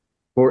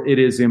 For it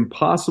is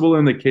impossible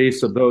in the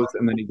case of those,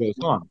 and then he goes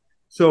on.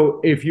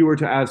 So if you were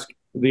to ask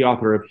the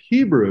author of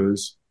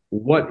Hebrews,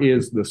 what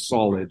is the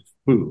solid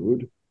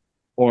food?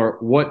 Or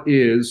what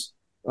is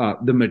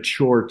the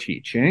mature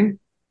teaching?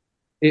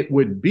 It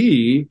would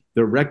be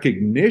the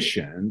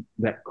recognition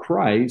that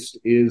Christ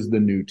is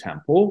the new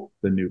temple,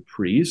 the new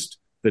priest,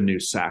 the new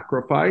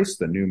sacrifice,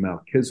 the new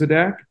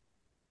Melchizedek.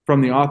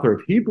 From the author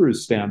of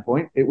Hebrews'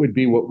 standpoint, it would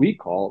be what we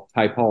call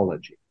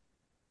typology.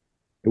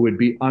 It would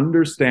be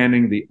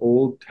understanding the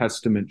Old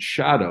Testament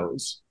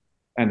shadows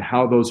and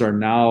how those are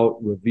now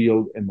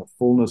revealed in the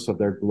fullness of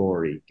their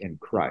glory in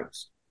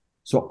Christ.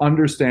 So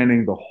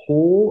understanding the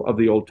whole of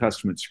the Old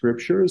Testament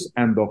scriptures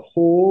and the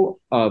whole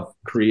of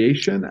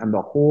creation and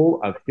the whole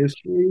of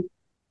history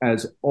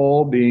as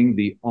all being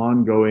the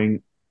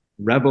ongoing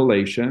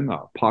revelation,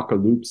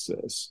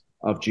 apocalypsis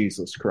of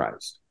Jesus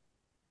Christ.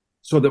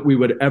 So that we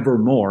would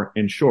evermore,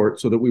 in short,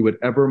 so that we would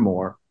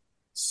evermore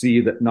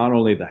see that not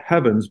only the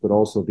heavens, but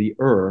also the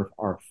earth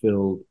are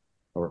filled,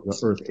 or the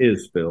earth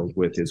is filled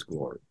with his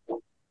glory.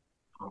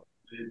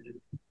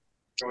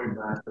 Going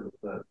back to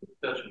the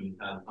discussion you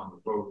had on the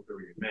road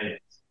through Emmaus,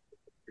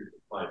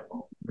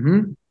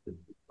 Mm-hmm.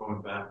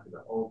 going back to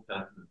the Old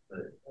Testament,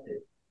 that hey,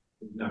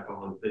 he's not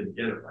going to didn't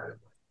get it right away.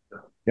 So.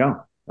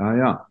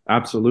 Yeah,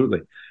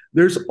 absolutely.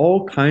 There's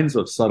all kinds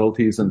of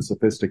subtleties and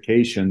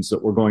sophistications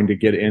that we're going to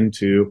get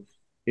into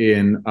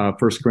in 1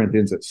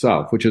 Corinthians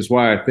itself, which is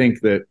why I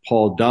think that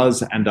Paul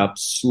does end up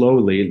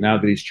slowly, now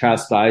that he's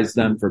chastised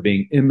them for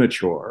being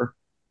immature,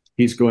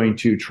 he's going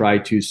to try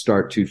to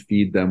start to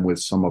feed them with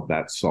some of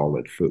that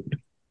solid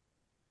food.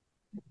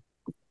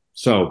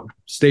 So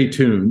stay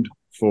tuned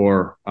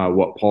for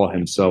what Paul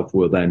himself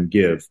will then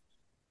give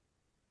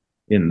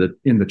in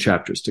the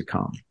chapters to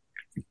come.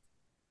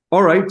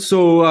 All right,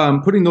 so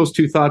putting those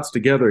two thoughts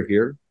together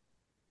here,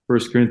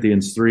 1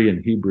 Corinthians 3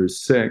 and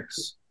Hebrews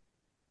 6,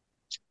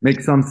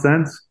 make some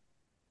sense?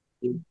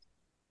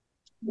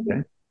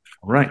 Okay,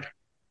 all right.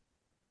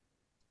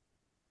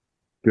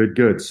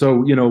 Good. So,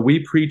 we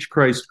preach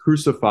Christ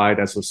crucified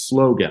as a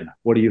slogan.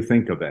 What do you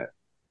think of it?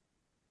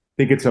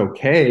 Think it's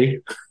okay,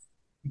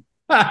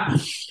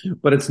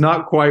 but it's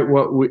not quite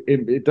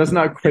it does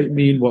not quite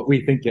mean what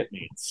we think it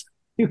means.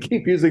 You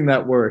keep using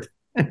that word.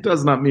 It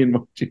does not mean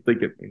what you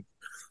think it means.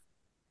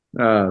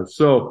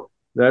 So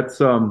that's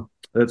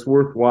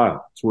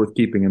worthwhile. It's worth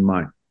keeping in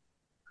mind.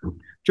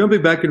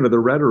 Jumping back into the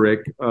rhetoric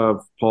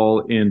of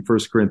Paul in 1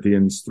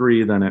 Corinthians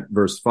 3, then at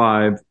verse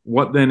 5,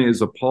 what then is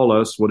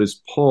Apollos? What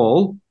is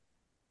Paul?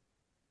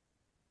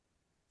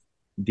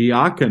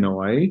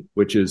 Diakonoi,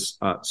 which is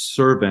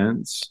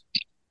servants,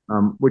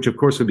 which of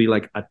course would be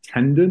like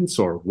attendants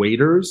or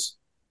waiters.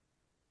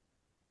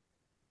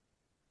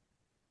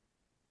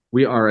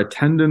 We are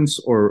attendants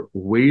or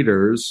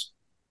waiters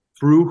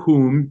through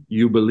whom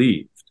you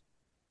believed,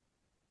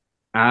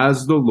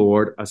 as the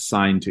Lord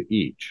assigned to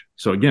each.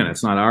 So again,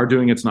 it's not our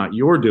doing, it's not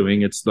your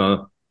doing, it's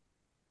the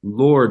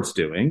Lord's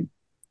doing.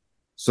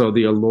 So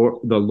the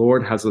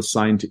Lord has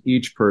assigned to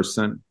each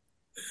person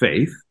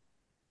faith.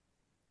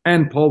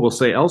 And Paul will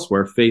say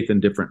elsewhere, faith in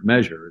different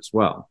measure as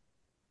well.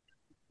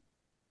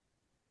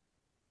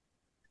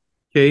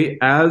 Okay,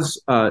 as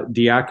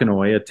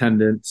diakonoi,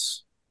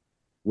 attendants,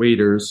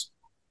 waiters,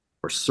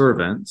 or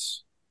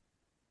servants,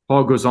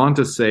 Paul goes on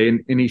to say,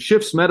 and he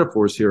shifts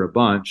metaphors here a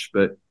bunch,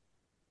 but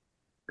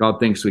God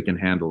thinks we can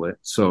handle it.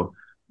 So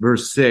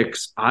verse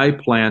 6, I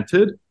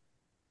planted,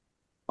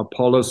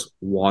 Apollos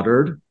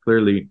watered,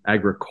 clearly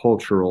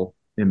agricultural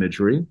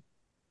imagery,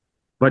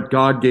 but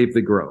God gave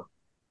the growth.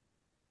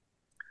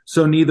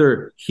 So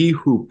neither he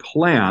who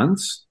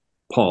plants,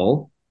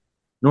 Paul,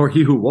 nor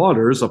he who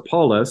waters,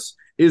 Apollos,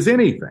 is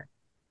anything,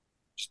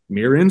 just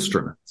mere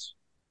instruments,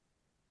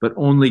 but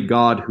only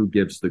God who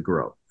gives the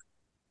growth.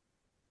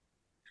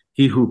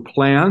 He who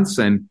plants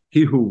and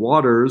he who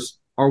waters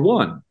are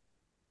one.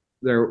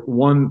 They're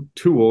one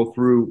tool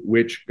through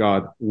which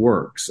God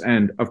works.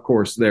 And of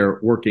course, they're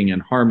working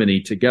in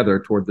harmony together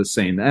toward the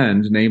same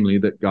end, namely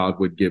that God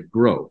would give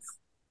growth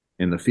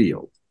in the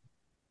field.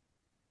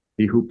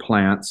 He who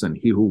plants and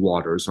he who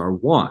waters are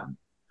one.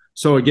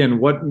 So again,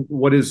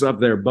 what is of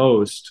their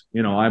boast?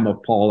 I'm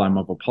of Paul, I'm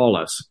of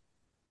Apollos.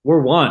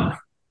 we're one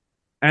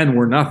and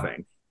we're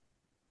nothing,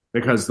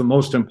 because the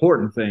most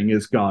important thing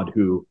is God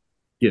who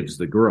gives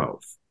the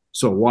growth.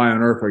 So why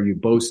on earth are you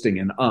boasting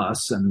in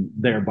us and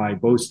thereby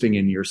boasting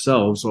in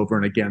yourselves over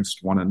and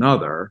against one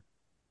another?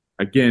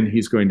 Again,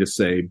 he's going to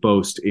say,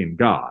 boast in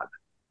God.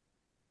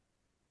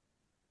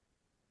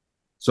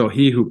 So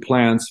he who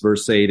plants,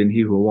 verse 8, and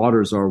he who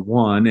waters are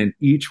one, and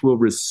each will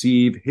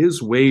receive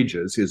his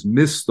wages, his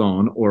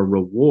misthon or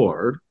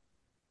reward,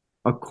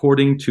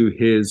 according to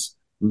his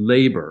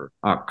labor.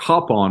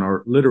 Kopon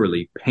are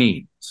literally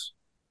pains.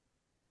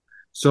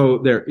 So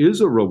there is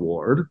a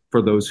reward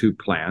for those who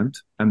plant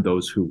and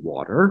those who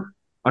water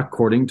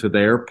according to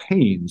their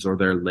pains or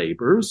their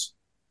labors,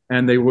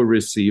 and they will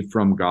receive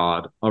from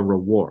God a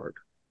reward.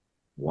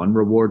 One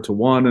reward to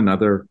one,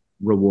 another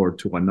reward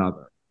to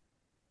another.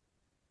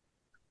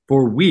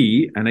 For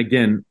we, and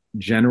again,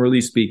 generally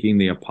speaking,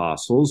 the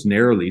apostles,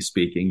 narrowly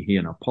speaking, he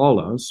and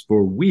Apollos,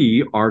 for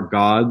we are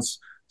God's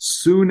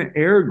sun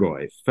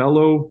ergoi,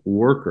 fellow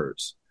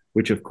workers,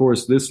 which of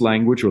course this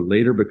language will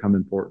later become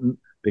important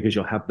because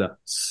you'll have the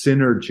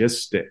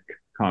synergistic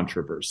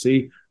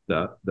controversy,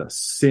 the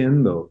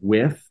sin, the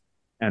with,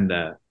 and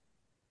the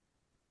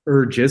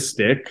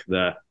ergistic,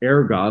 the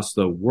ergos,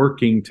 the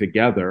working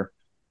together.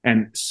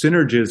 And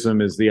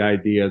synergism is the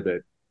idea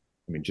that,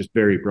 just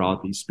very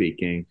broadly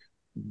speaking,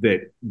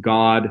 that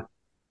God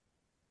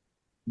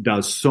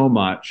does so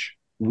much,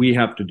 we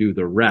have to do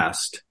the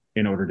rest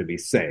in order to be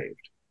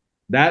saved.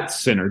 That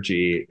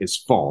synergy is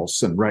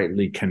false and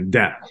rightly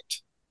condemned,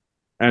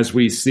 as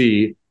we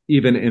see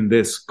even in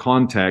this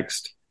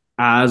context,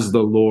 as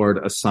the Lord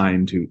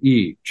assigned to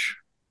each.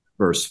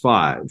 Verse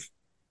 5.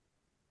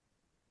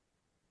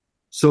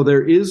 So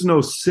there is no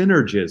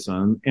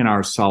synergism in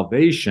our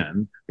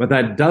salvation, but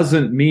that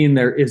doesn't mean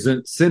there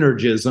isn't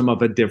synergism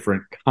of a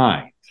different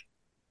kind.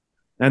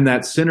 And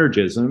that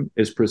synergism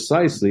is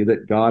precisely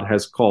that God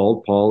has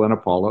called Paul and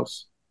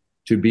Apollos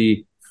to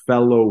be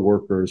fellow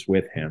workers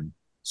with him,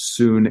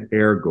 sun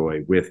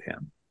ergoi with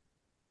him.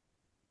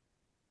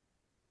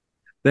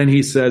 Then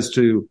he says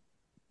to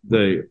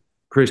the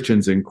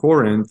Christians in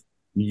Corinth,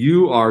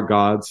 you are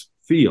God's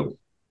field.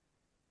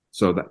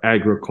 So the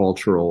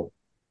agricultural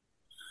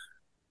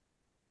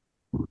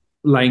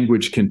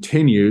language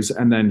continues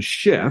and then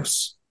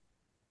shifts,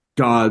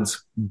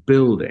 God's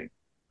building.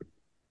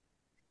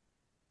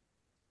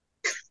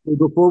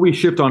 Before we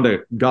shift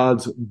onto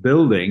God's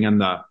building and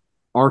the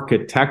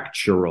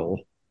architectural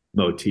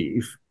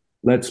motif,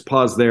 let's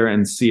pause there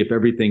and see if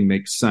everything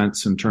makes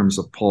sense in terms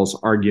of Paul's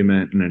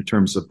argument and in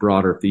terms of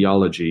broader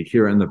theology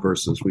here in the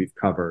verses we've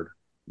covered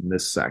in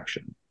this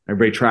section.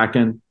 Everybody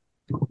tracking?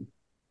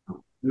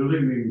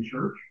 Building meaning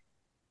church?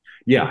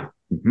 Yeah.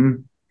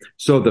 Mm-hmm.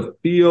 So the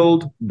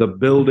field, the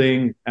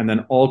building, and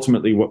then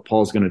ultimately what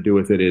Paul's going to do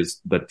with it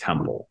is the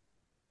temple.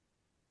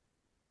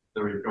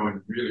 So we're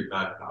going really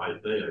back to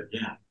Isaiah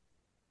again.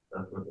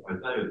 That's what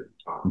Isaiah is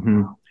talking Mm-hmm.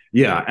 about.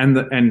 Yeah,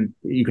 and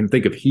you can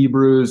think of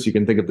Hebrews, you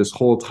can think of this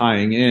whole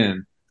tying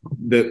in.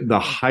 The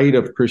height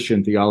of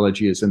Christian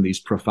theology is in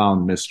these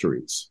profound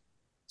mysteries.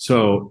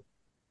 So,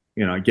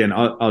 again,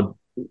 I'll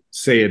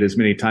say it as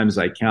many times as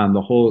I can.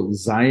 The whole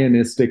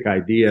Zionistic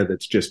idea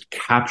that's just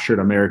captured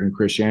American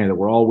Christianity, that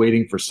we're all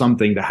waiting for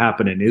something to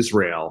happen in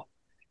Israel,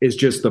 is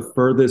just the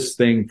furthest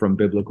thing from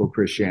biblical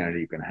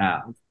Christianity you can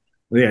have.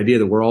 The idea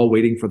that we're all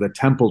waiting for the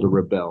temple to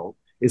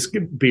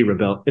be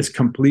rebuilt is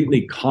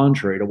completely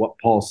contrary to what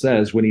Paul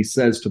says when he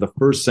says to the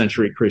first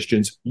century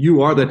Christians,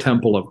 you are the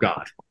temple of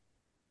God.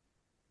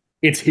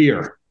 It's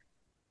here.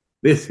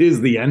 This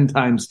is the end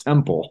times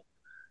temple.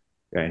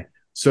 Okay.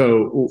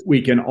 So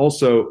we can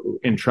also,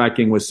 in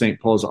tracking with St.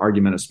 Paul's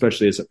argument,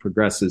 especially as it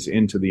progresses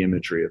into the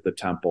imagery of the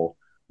temple,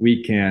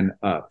 we can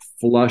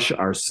flush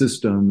our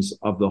systems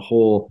of the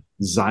whole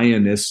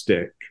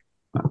Zionistic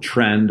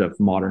trend of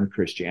modern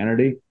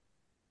Christianity.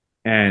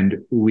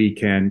 And we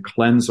can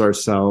cleanse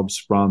ourselves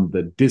from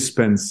the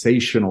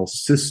dispensational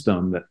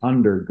system that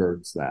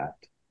undergirds that.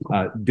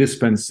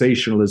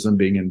 Dispensationalism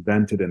being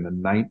invented in the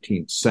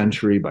 19th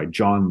century by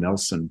John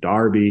Nelson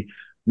Darby.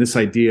 This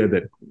idea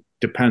that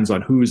depends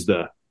on who's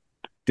the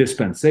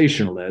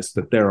dispensationalist,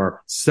 that there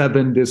are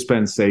 7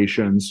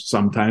 dispensations,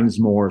 sometimes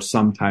more,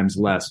 sometimes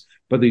less,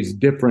 but these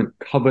different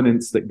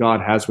covenants that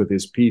God has with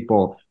his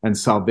people and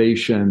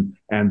salvation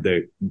and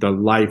the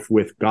life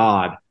with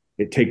God.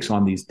 It takes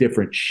on these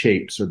different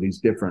shapes or these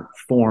different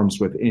forms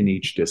within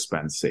each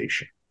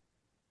dispensation.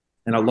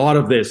 And a lot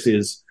of this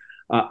is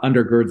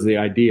undergirds the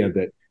idea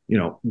that,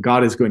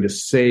 God is going to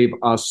save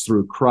us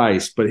through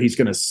Christ, but he's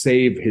going to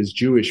save his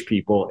Jewish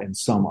people in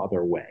some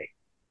other way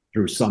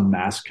through some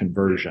mass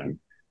conversion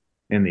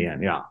in the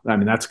end. Yeah.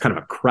 That's kind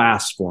of a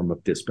crass form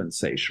of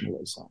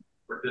dispensationalism.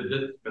 But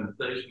the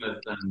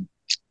dispensationalists and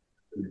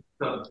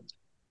the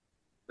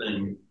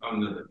thing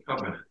under the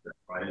covenant,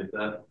 right? Is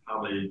that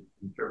how they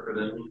interpret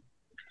it?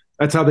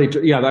 That's how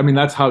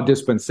that's how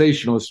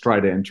dispensationalists try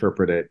to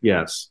interpret it.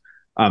 Yes.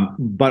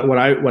 But what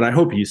I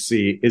hope you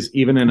see is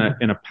even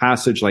in a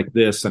passage like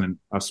this, and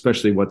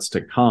especially what's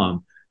to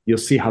come, you'll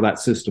see how that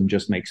system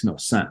just makes no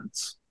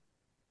sense.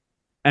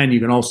 And you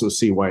can also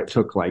see why it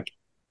took like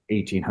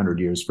 1,800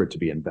 years for it to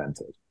be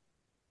invented.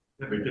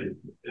 Yeah,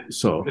 because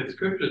So, the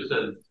scripture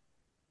says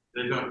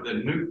they don't. The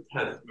New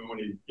Testament, when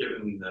he's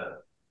given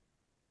the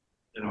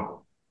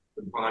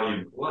body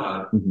and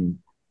blood,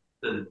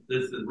 says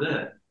this is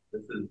it.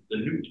 This is the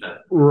New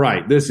Testament.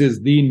 right, this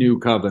is the new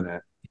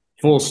covenant.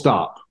 Full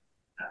stop.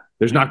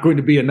 There's not going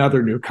to be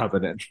another new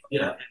covenant.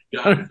 Yeah,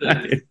 God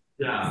says,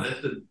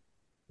 this is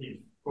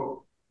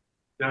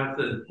God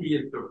says He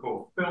is the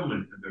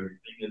fulfillment of everything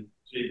in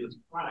Jesus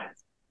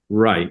Christ.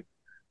 Right.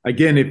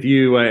 Again, if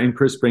you and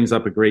Chris brings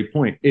up a great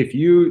point. If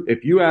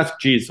you ask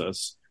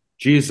Jesus,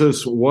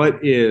 what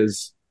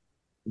is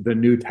the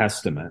New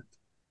Testament?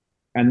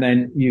 And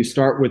then you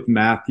start with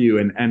Matthew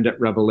and end at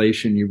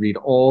Revelation, you read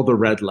all the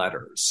red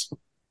letters.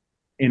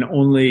 In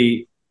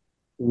only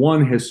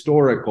one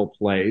historical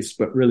place,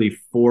 but really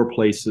 4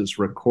 places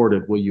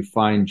recorded, will you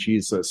find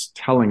Jesus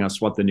telling us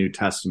what the New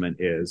Testament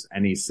is.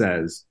 And he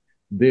says,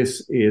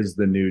 this is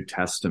the New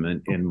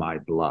Testament in my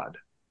blood.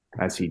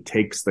 As he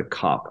takes the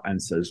cup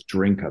and says,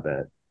 drink of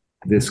it.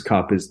 This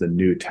cup is the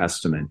New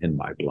Testament in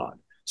my blood.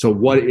 So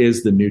what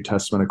is the New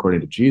Testament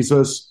according to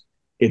Jesus?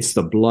 It's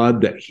the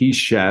blood that he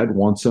shed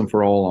once and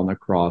for all on the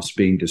cross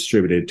being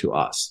distributed to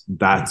us.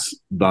 That's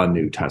the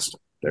New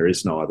Testament. There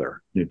is no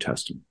other New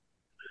Testament.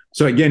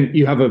 So again,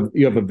 you have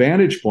a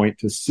vantage point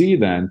to see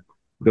then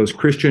those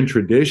Christian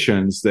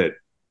traditions that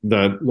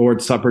the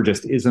Lord's Supper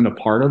just isn't a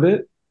part of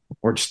it,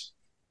 or just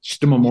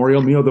a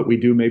memorial meal that we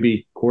do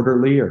maybe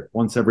quarterly or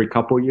once every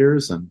couple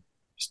years and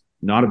just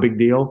not a big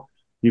deal.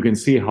 You can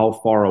see how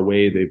far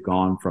away they've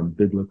gone from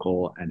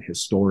biblical and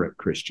historic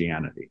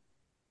Christianity.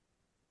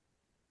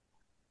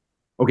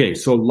 Okay,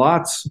 so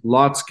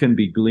lots can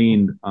be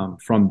gleaned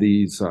from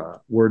these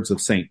words of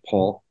St.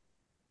 Paul.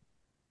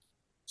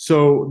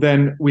 So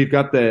then we've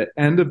got the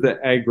end of the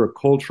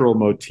agricultural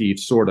motif,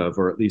 sort of,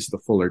 or at least the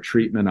fuller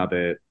treatment of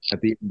it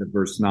at the end of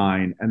verse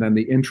 9, and then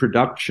the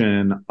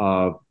introduction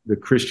of the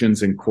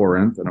Christians in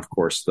Corinth, and of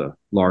course the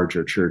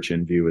larger church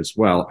in view as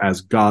well, as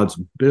God's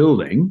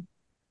building.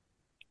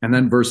 And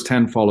then verse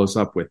 10 follows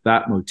up with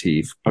that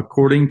motif,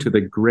 according to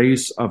the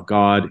grace of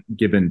God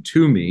given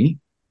to me.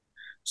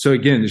 So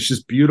again, it's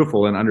just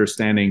beautiful in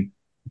understanding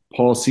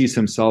Paul sees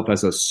himself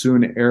as a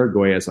sun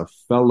ergoi, as a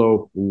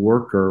fellow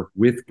worker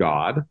with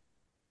God,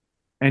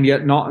 and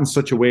yet not in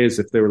such a way as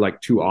if they were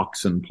like 2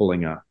 oxen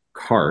pulling a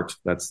cart.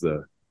 That's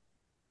the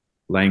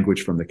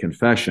language from the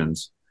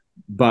Confessions.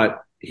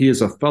 But he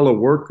is a fellow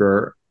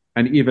worker,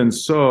 and even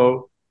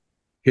so,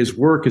 his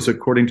work is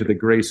according to the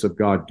grace of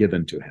God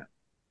given to him.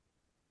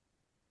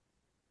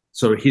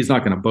 So he's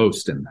not going to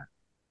boast in that.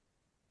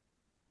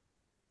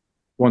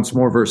 Once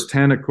more, verse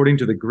 10, according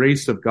to the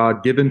grace of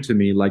God given to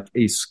me, like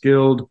a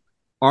skilled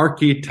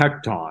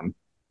architecton,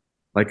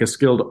 like a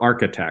skilled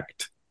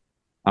architect,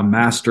 a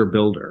master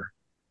builder,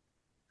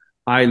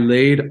 I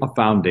laid a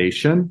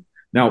foundation.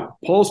 Now,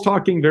 Paul's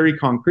talking very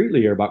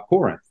concretely here about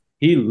Corinth.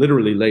 He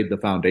literally laid the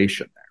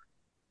foundation there.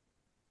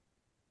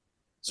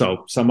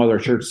 So some other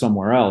church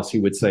somewhere else, he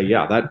would say,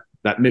 yeah,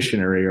 that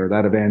missionary or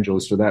that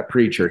evangelist or that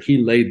preacher, he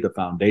laid the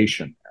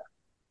foundation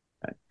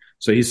there. Okay.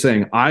 So he's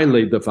saying, I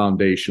laid the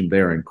foundation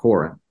there in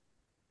Corinth.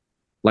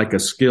 Like a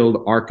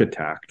skilled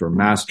architect or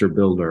master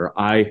builder,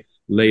 I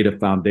laid a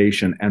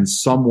foundation and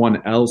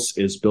someone else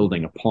is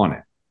building upon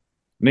it,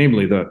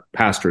 namely the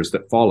pastors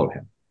that follow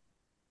him.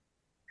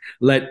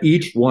 Let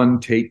each one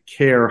take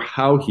care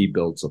how he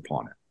builds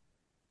upon it.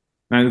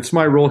 And it's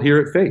my role here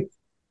at Faith.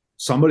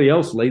 Somebody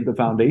else laid the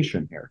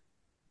foundation here.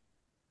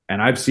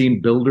 And I've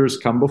seen builders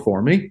come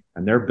before me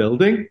and they're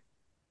building,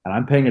 and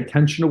I'm paying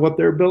attention to what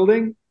they're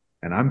building,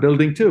 and I'm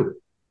building too.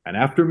 And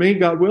after me,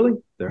 God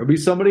willing, there'll be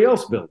somebody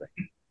else building.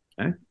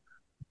 Okay?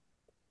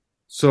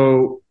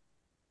 So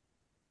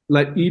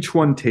let each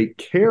one take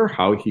care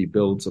how he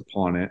builds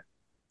upon it,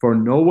 for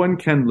no one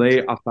can lay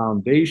a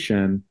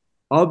foundation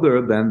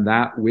other than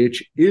that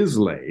which is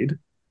laid,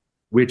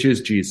 which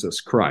is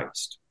Jesus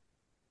Christ.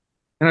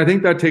 And I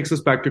think that takes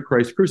us back to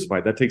Christ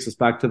crucified. That takes us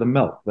back to the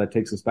milk. That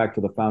takes us back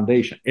to the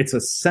foundation. It's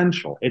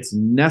essential. It's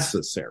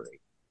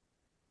necessary.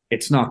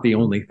 It's not the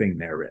only thing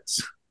there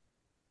is.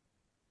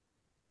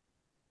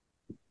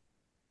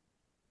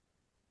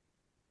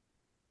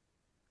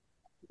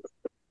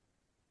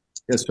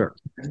 Yes, sir.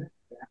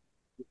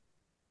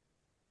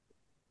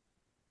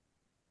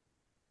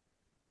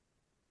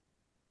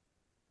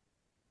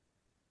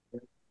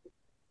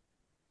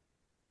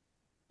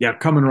 Yeah,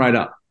 coming right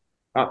up.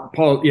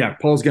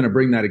 Paul's going to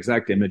bring that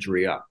exact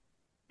imagery up.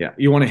 Yeah,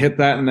 you want to hit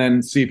that and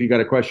then see if you got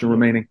a question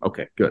remaining?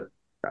 Okay, good.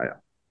 Yeah.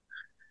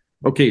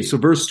 Okay, so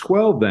verse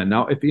 12 then.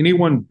 Now, if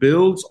anyone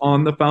builds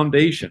on the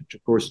foundation,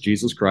 of course,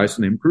 Jesus Christ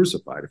and him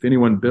crucified, if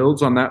anyone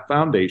builds on that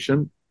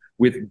foundation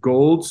with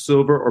gold,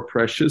 silver, or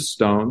precious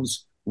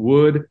stones,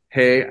 wood,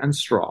 hay, and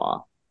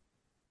straw,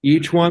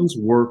 each one's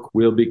work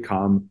will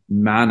become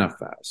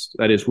manifest.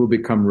 That is, will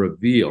become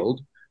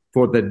revealed,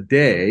 for the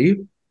day,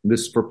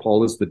 this for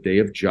Paul is the day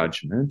of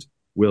judgment,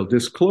 will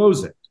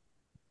disclose it.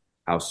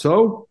 How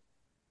so?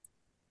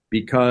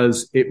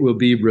 Because it will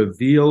be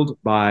revealed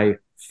by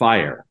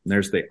fire. And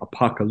there's the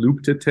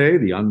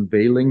apocalyptite, the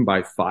unveiling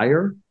by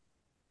fire.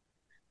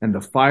 And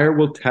the fire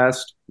will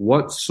test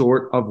what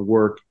sort of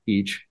work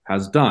each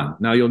has done.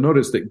 Now you'll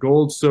notice that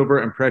gold, silver,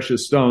 and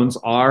precious stones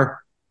are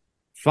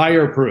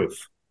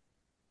fireproof.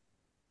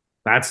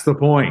 That's the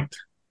point.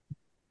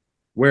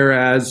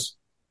 Whereas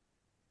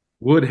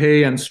wood,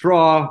 hay, and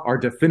straw are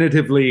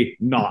definitively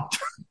not.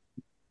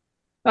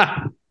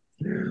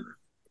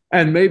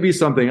 And maybe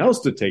something else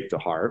to take to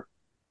heart,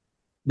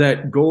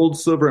 that gold,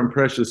 silver, and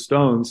precious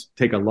stones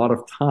take a lot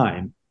of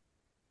time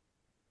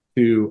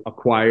to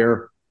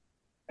acquire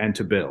and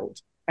to build.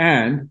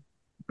 And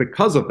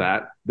because of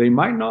that, they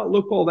might not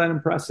look all that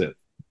impressive,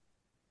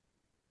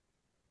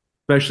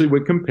 especially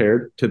when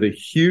compared to the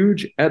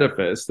huge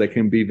edifice that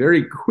can be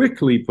very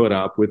quickly put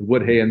up with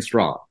wood, hay, and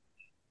straw.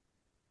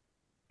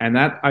 And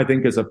that, I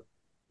think, is a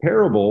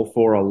parable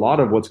for a lot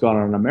of what's gone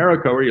on in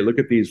America, where you look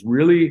at these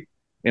really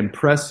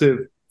impressive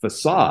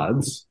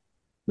facades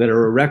that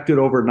are erected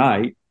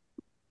overnight,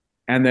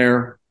 and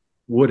they're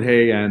wood,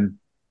 hay, and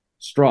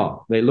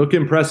straw. They look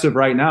impressive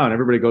right now, and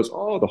everybody goes,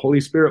 oh, the Holy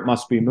Spirit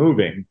must be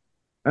moving.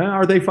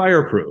 Are they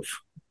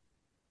fireproof?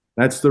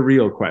 That's the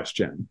real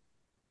question.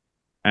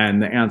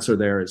 And the answer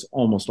there is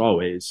almost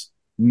always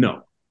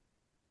no.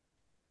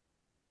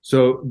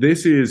 So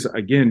this is,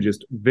 again,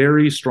 just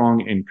very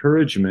strong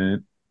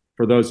encouragement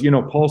for those.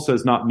 Paul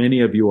says, not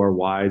many of you are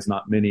wise,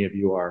 not many of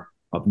you are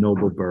of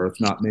noble birth,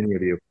 not many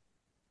of you.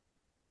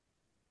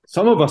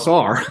 Some of us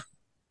are.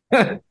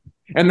 And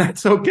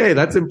that's okay.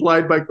 That's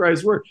implied by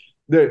Christ's word.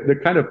 The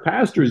kind of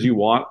pastors you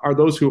want are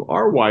those who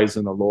are wise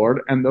in the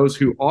Lord and those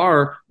who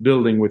are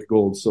building with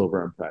gold,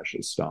 silver, and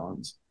precious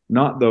stones,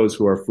 not those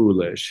who are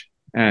foolish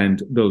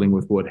and building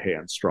with wood, hay,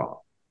 and straw.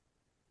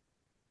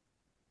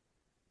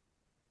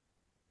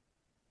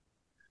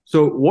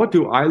 So what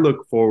do I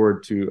look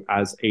forward to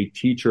as a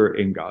teacher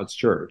in God's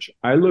church?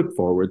 I look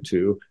forward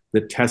to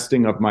the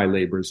testing of my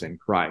labors in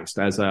Christ.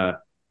 As a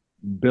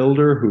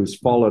builder who's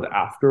followed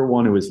after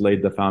one who has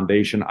laid the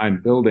foundation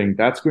I'm building,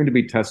 that's going to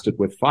be tested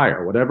with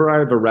fire. Whatever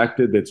I've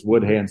erected that's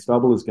wood, hay, and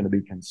stubble is going to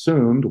be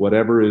consumed.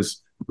 Whatever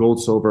is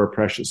gold, silver, or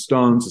precious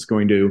stones is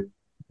going to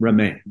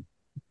remain.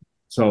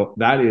 So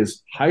that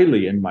is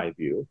highly in my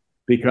view,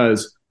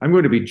 because I'm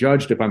going to be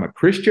judged if I'm a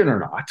Christian or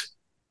not,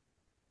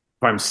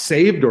 if I'm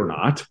saved or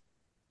not.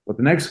 But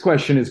the next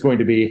question is going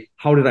to be,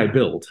 how did I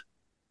build?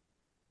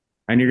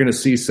 And you're going to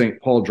see St.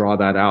 Paul draw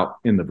that out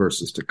in the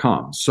verses to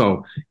come.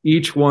 So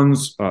each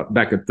one's,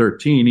 back at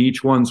 13,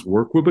 each one's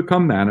work will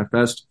become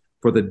manifest,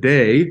 for the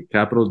day,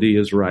 capital D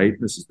is right,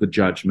 this is the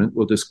judgment,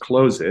 will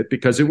disclose it,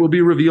 because it will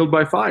be revealed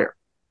by fire.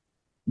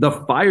 The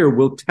fire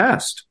will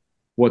test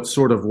what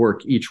sort of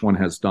work each one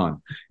has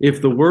done.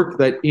 If the work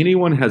that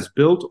anyone has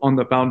built on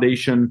the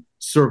foundation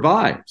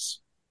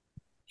survives,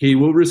 he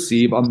will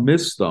receive a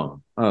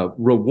misthon, a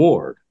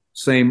reward.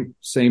 Same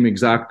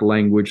exact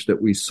language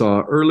that we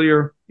saw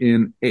earlier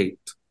in 8.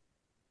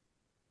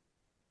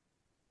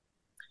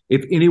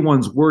 If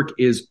anyone's work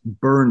is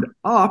burned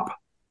up,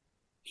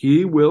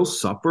 he will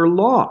suffer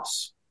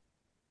loss,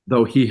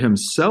 though he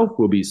himself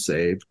will be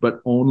saved,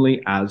 but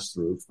only as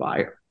through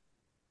fire.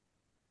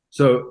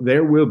 So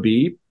there will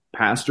be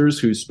pastors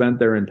who spent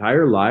their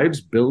entire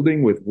lives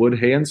building with wood,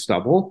 hay, and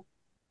stubble.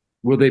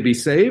 Will they be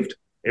saved?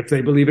 If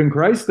they believe in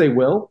Christ, they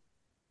will.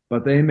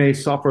 But they may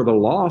suffer the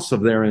loss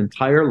of their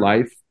entire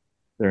life,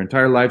 their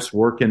entire life's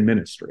work and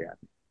ministry,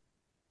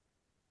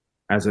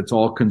 as it's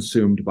all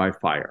consumed by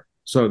fire.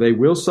 So they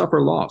will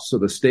suffer loss. So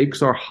the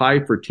stakes are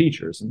high for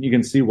teachers. And you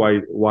can see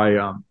why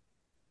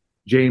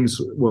James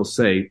will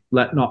say,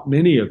 let not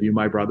many of you,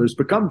 my brothers,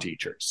 become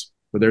teachers.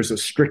 For there's a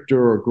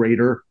stricter or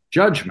greater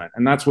judgment.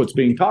 And that's what's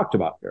being talked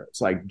about here. It's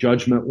like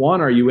judgment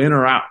 1, are you in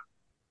or out?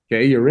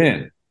 Okay, you're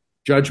in.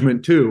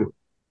 Judgment 2,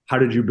 how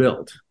did you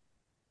build?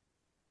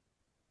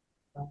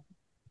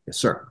 Yes,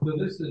 sir. So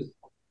this is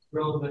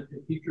relevant to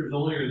teachers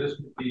only, or this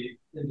would be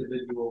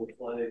individual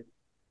play?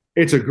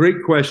 It's a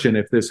great question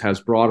if this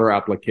has broader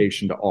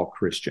application to all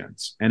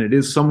Christians. And it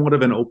is somewhat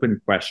of an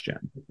open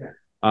question.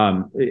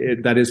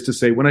 Okay. That is to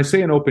say, when I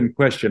say an open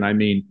question, I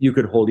mean you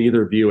could hold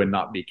either view and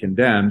not be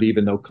condemned,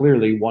 even though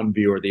clearly one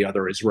view or the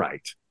other is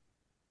right.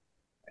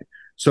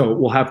 So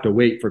we'll have to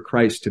wait for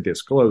Christ to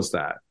disclose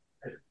that.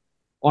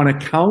 On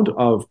account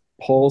of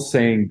Paul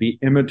saying, be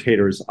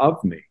imitators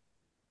of me,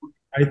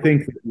 I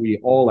think that we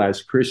all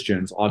as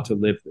Christians ought to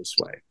live this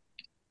way.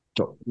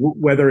 So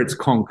whether it's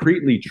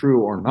concretely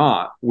true or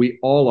not, we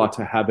all ought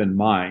to have in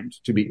mind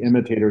to be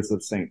imitators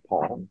of St.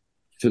 Paul,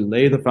 to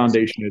lay the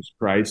foundation of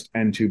Christ,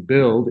 and to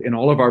build in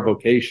all of our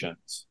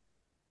vocations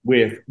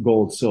with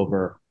gold,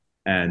 silver,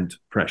 and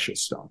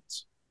precious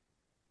stones.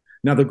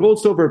 Now, the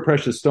gold, silver, and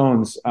precious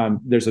stones,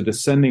 there's a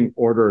descending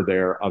order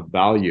there of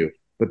value,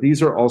 but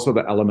these are also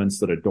the elements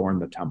that adorn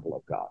the temple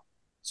of God.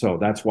 So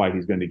that's why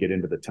he's going to get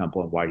into the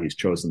temple and why he's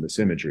chosen this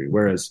imagery.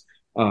 Whereas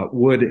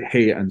wood,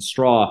 hay, and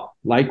straw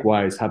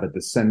likewise have a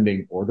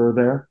descending order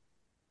there,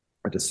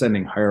 a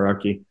descending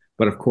hierarchy.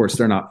 But of course,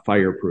 they're not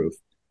fireproof.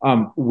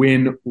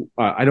 When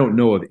I don't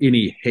know of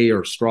any hay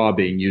or straw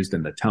being used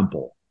in the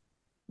temple.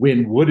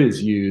 When wood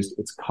is used,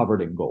 it's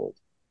covered in gold.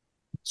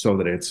 so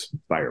that it's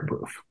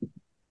fireproof.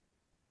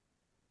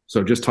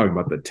 So just talking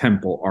about the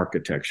temple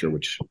architecture,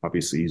 which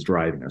obviously he's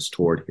driving us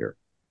toward here.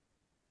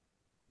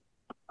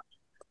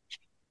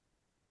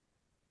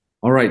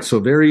 All right, so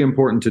very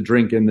important to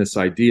drink in this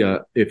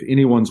idea. If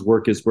anyone's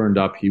work is burned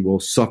up, he will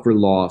suffer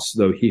loss,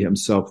 though he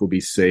himself will be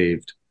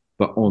saved,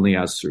 but only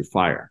as through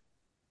fire.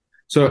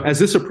 So as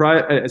this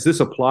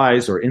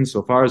applies, or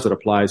insofar as it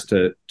applies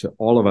to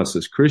all of us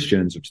as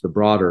Christians, or to the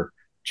broader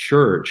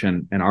church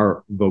and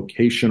our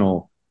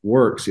vocational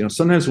works,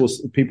 sometimes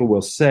people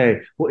will say,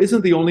 well,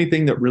 isn't the only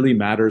thing that really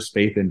matters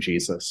faith in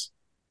Jesus?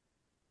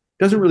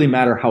 It doesn't really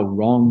matter how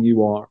wrong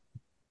you are,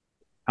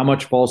 how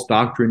much false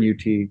doctrine you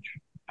teach,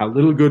 how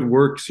little good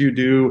works you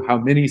do, how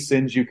many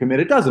sins you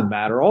commit. It doesn't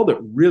matter. All that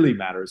really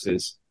matters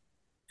is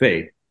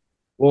faith.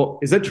 Well,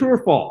 is that true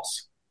or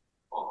false?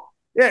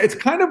 Yeah, it's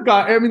kind of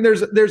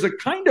there's a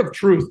kind of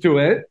truth to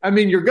it.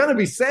 You're going to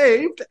be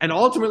saved, and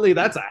ultimately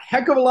that's a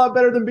heck of a lot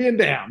better than being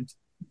damned.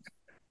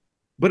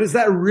 But is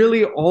that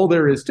really all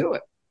there is to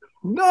it?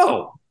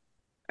 No.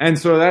 And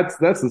so that's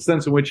the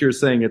sense in which you're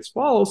saying it's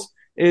false,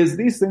 is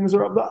these things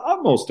are of the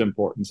utmost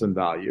importance and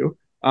value,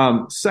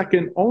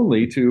 second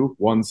only to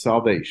one's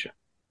salvation.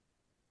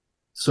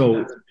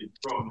 So,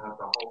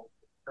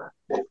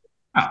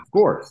 of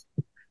course,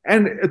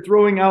 and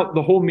throwing out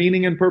the whole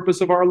meaning and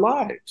purpose of our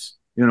lives,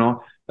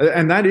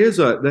 and that is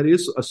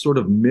a sort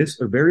of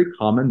a very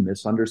common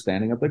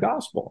misunderstanding of the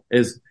gospel.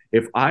 Is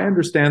if I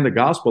understand the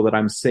gospel that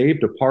I'm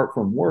saved apart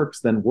from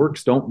works, then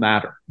works don't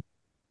matter,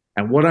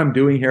 and what I'm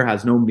doing here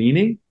has no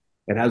meaning.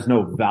 It has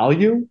no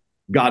value.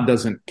 God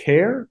doesn't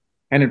care,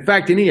 and in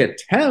fact, any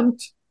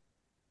attempt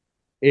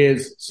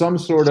is some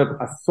sort of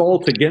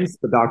assault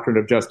against the doctrine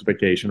of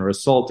justification, or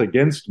assault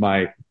against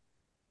my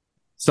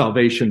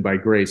salvation by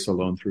grace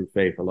alone through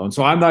faith alone.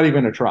 So I'm not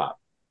even going to try.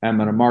 I'm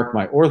going to mark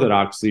my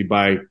orthodoxy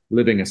by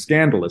living a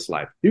scandalous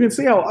life. You can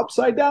see how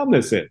upside down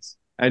this is.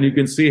 And you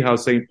can see how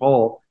St.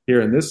 Paul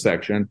here in this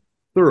section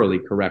thoroughly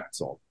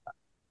corrects all of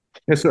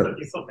that. Yes, sir.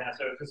 So,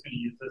 Pastor, I was just going to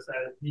use this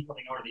as me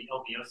coming out of the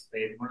LDS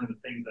faith. One of the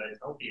things that I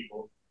tell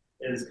people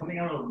is coming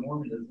out of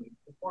Mormonism.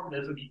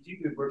 Mormonism, you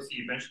do good works,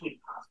 you eventually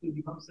possibly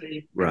become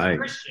saved. Right. As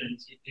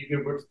Christians, you do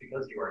good works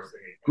because you are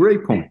saved.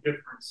 Great point.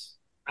 Difference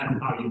on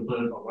how you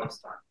live or what's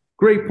done.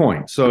 Great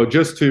point. So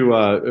just to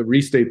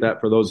restate that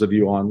for those of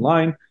you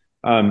online,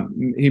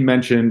 he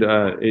mentioned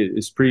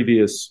his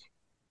previous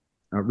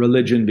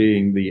religion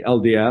being the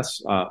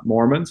LDS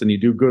Mormons, and you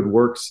do good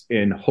works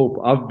in hope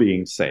of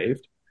being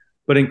saved.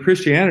 But in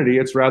Christianity,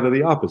 it's rather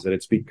the opposite.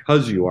 It's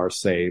because you are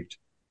saved,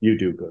 you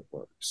do good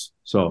works.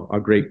 So a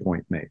great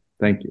point made.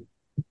 Thank you.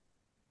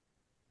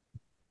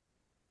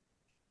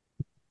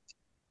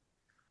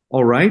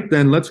 All right,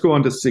 then let's go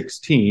on to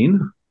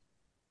 16.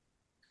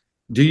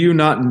 Do you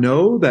not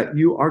know that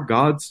you are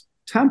God's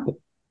temple?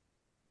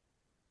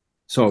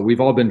 So we've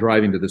all been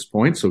driving to this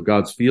point. So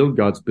God's field,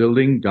 God's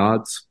building,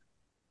 God's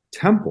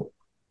temple.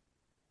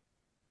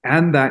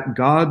 And that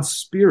God's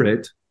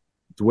Spirit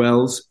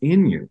dwells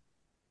in you.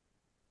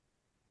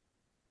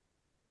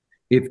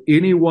 If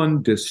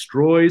anyone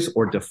destroys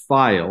or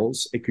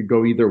defiles, it could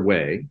go either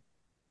way.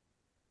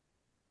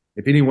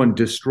 If anyone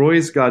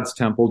destroys God's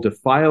temple,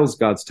 defiles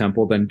God's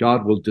temple, then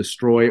God will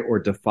destroy or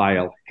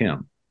defile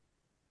him.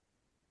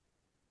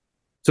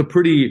 It's a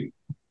pretty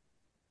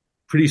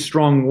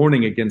strong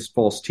warning against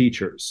false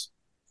teachers.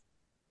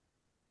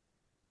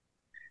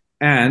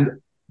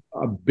 And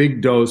a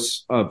big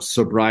dose of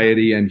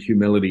sobriety and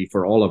humility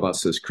for all of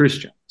us as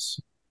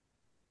Christians.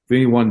 If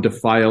anyone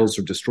defiles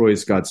or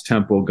destroys God's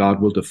temple,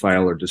 God will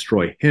defile or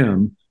destroy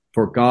him,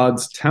 for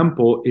God's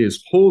temple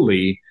is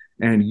holy,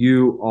 and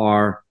you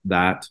are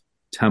that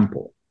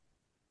temple.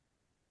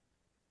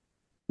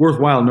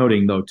 Worthwhile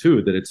noting, though,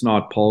 too, that it's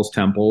not Paul's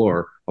temple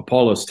or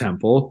Apollos'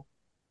 temple,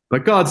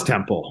 but God's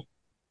temple.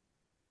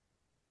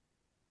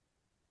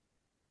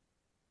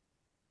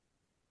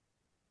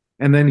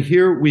 And then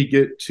here we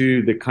get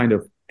to the kind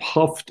of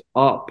puffed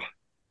up,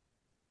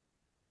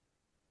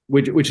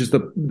 which is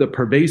the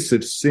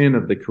pervasive sin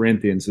of the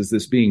Corinthians, is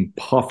this being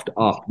puffed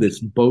up, this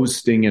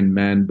boasting in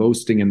men,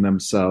 boasting in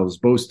themselves,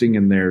 boasting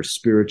in their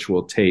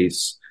spiritual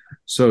tastes.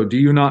 So do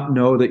you not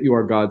know that you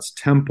are God's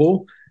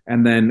temple?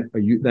 And then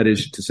that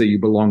is to say you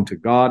belong to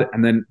God.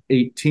 And then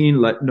 18,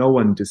 let no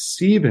one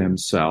deceive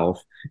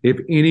himself. If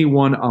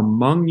anyone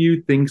among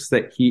you thinks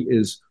that he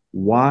is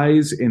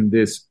wise in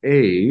this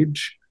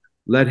age,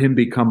 let him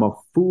become a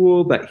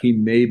fool that he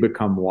may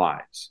become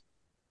wise.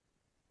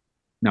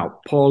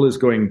 Now, Paul is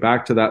going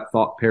back to that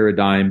thought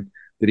paradigm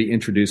that he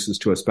introduces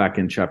to us back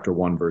in chapter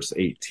 1, verse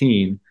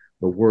 18,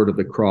 the word of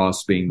the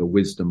cross being the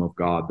wisdom of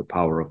God, the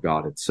power of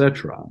God,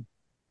 etc.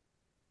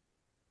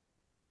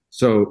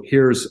 So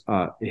here's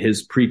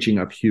his preaching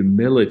of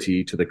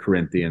humility to the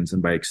Corinthians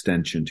and by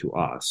extension to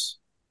us.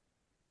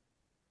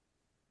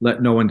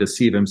 Let no one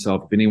deceive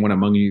himself. If anyone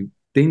among you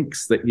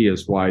thinks that he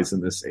is wise in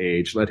this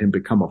age, let him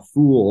become a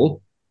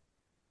fool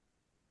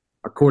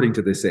according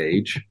to this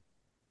age,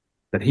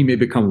 that he may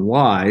become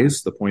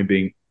wise, the point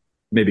being,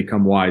 may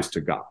become wise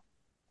to God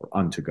or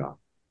unto God.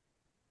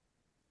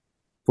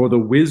 For the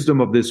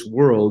wisdom of this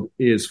world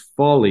is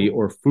folly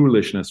or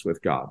foolishness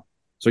with God.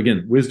 So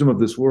again, wisdom of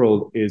this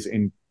world is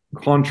in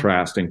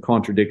contrast and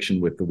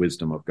contradiction with the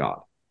wisdom of God.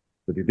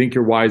 If you think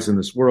you're wise in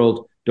this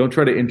world, don't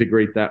try to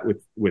integrate that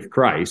with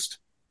Christ.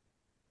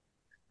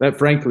 That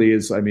frankly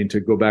is, to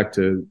go back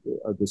to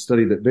the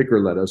study that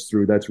Vicar led us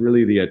through, that's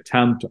really the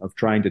attempt of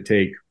trying to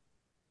take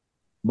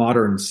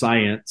modern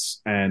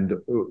science and,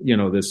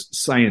 this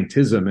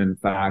scientism, in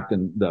fact,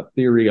 and the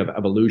theory of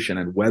evolution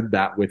and wed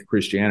that with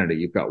Christianity.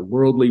 You've got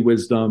worldly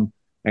wisdom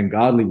and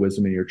godly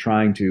wisdom, and you're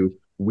trying to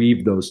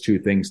weave those two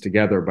things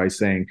together by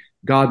saying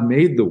God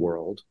made the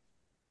world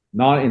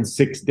not in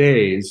 6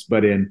 days,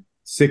 but in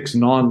 6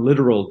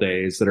 non-literal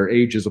days that are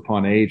ages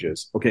upon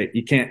ages. Okay,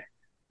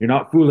 you're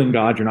not fooling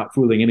God. You're not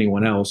fooling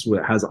anyone else who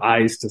has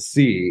eyes to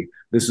see.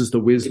 This is the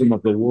wisdom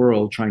of the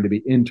world trying to be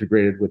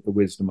integrated with the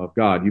wisdom of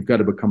God. You've got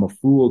to become a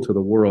fool to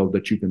the world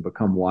that you can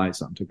become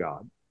wise unto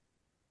God.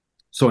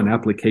 So an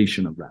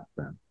application of that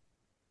then.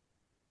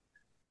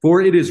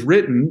 For it is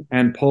written,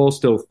 and Paul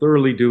still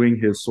thoroughly doing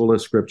his sola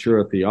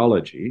scriptura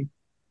theology.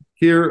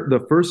 Here,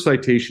 the first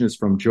citation is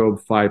from Job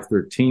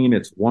 5:13.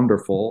 It's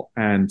wonderful.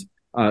 And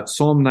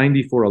Psalm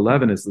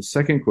 94:11 is the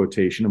second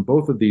quotation, and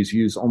both of these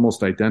use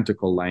almost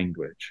identical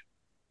language.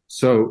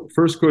 So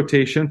first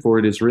quotation, for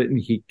it is written,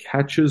 he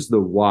catches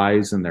the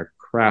wise in their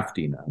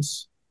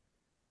craftiness.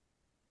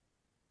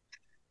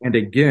 And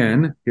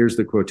again, here's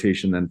the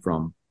quotation then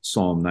from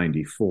Psalm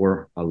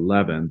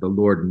 94:11. The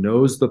Lord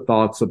knows the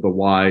thoughts of the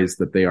wise,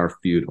 that they are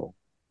futile.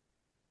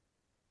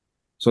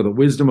 So the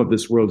wisdom of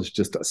this world is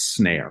just a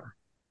snare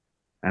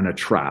and a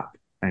trap.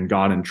 And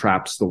God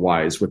entraps the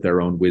wise with their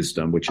own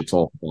wisdom, which it's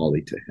all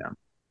folly to him.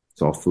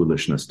 It's all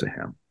foolishness to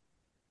him.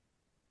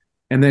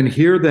 And then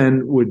here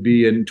then would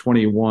be in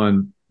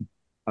 21,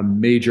 a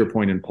major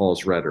point in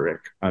Paul's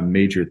rhetoric, a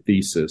major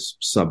thesis,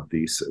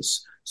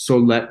 subthesis. So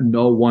let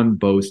no one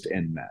boast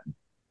in men.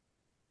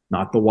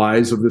 Not the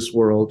wise of this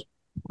world,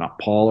 not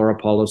Paul or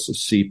Apollos or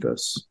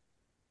Cephas,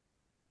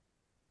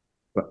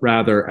 but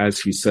rather,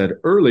 as he said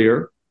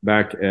earlier,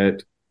 back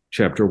at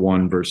chapter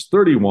 1, verse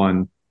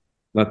 31,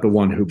 let the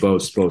one who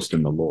boasts boast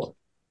in the Lord.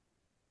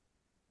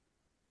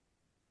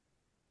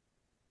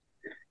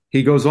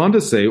 He goes on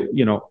to say,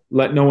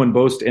 let no one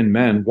boast in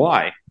men.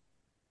 Why?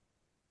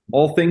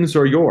 All things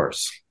are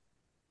yours.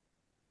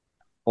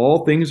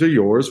 All things are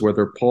yours,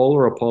 whether Paul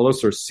or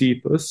Apollos or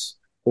Cephas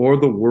or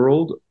the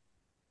world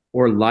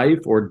or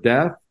life or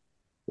death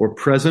or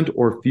present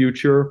or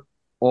future,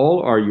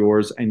 all are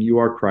yours, and you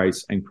are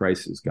Christ, and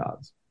Christ is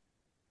God's.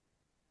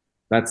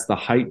 That's the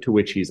height to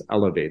which he's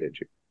elevated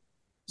you.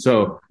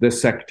 So the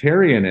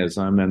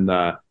sectarianism and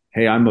the,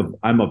 hey, I'm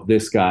of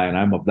this guy and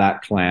I'm of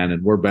that clan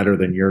and we're better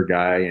than your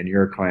guy and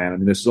your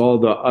clan. This is all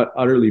the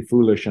utterly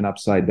foolish and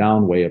upside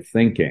down way of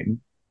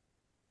thinking.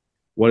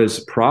 What is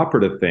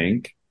proper to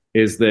think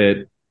is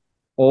that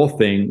all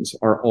things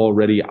are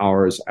already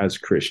ours as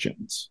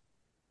Christians,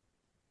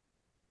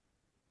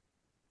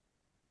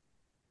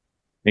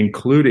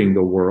 including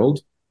the world,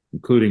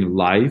 including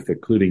life,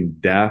 including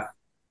death,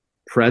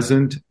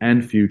 present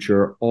and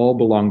future, all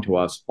belong to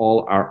us,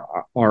 all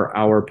are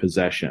our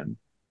possession,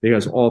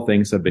 because all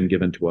things have been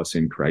given to us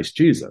in Christ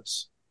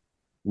Jesus.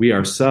 We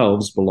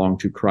ourselves belong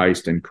to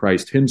Christ, and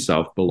Christ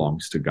himself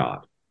belongs to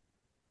God.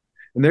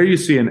 And there you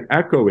see an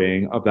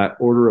echoing of that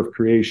order of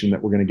creation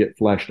that we're going to get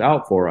fleshed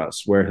out for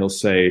us, where he'll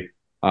say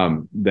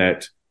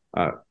that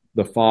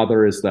the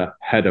Father is the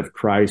head of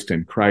Christ,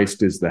 and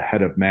Christ is the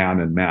head of man,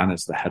 and man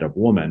is the head of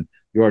woman.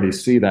 You already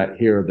see that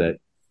here, that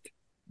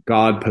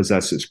God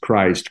possesses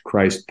Christ,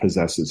 Christ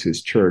possesses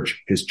his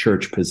church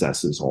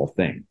possesses all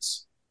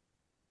things.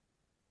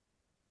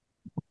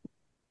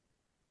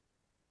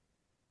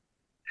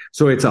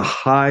 So it's a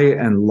high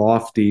and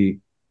lofty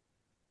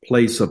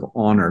place of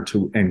honor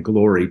and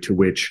glory to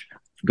which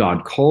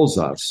God calls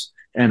us.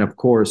 And of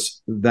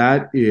course,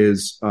 that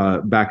is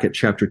back at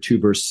chapter 2,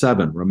 verse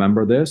 7.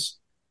 Remember this?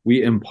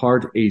 We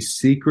impart a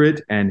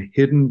secret and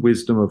hidden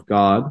wisdom of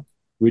God,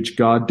 which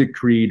God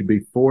decreed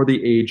before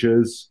the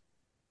ages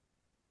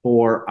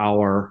for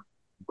our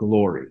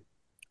glory.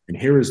 And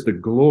here is the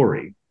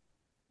glory,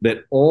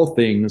 that all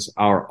things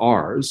are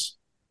ours,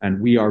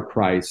 and we are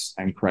Christ's,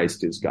 and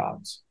Christ is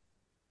God's.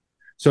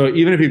 So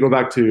even if you go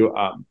back to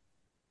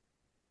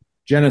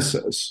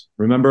Genesis,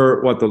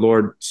 remember what the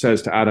Lord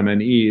says to Adam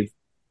and Eve,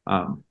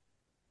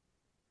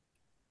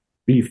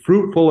 be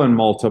fruitful and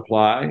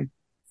multiply,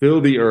 fill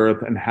the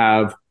earth and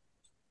have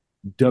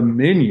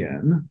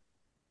dominion,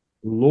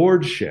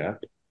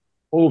 lordship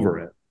over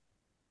it.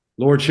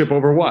 Lordship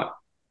over what?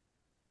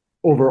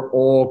 Over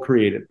all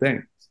created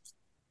things.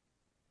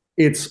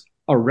 It's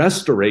a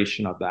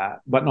restoration of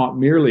that, but not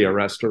merely a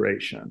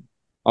restoration,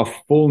 a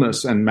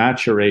fullness and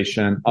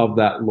maturation of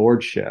that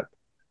lordship,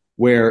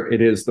 where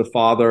it is the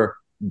Father,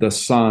 the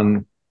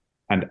Son,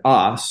 and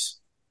us.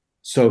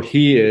 So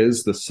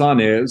the Son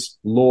is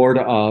Lord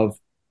of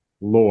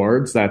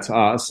lords, that's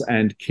us,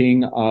 and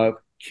King of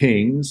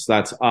kings,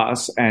 that's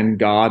us, and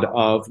God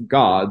of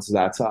gods,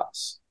 that's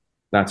us.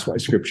 That's why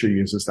Scripture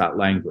uses that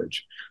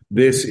language.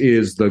 This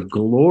is the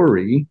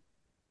glory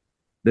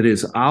that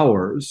is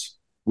ours,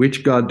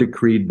 which God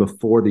decreed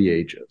before the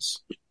ages.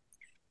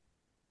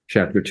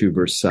 Chapter 2,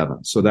 verse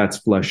 7. So that's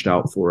fleshed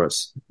out for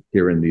us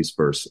here in these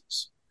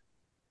verses.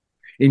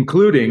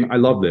 Including, I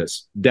love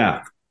this,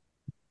 death.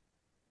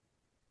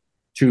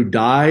 To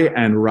die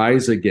and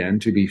rise again,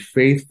 to be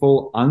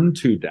faithful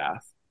unto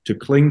death, to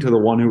cling to the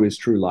one who is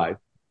true life,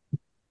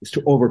 is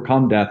to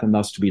overcome death and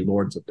thus to be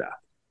lords of death.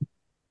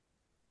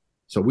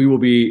 So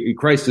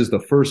Christ is the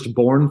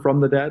firstborn from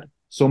the dead.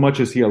 So much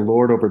is he a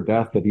Lord over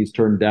death that he's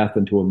turned death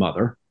into a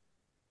mother.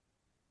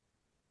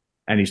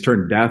 And he's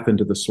turned death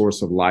into the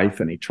source of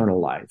life and eternal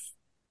life.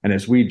 And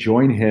as we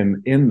join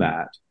him in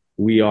that,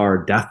 we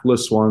are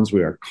deathless ones.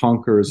 We are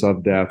conquerors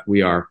of death.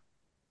 We are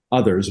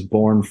others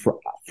born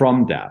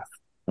from death.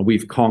 And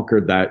we've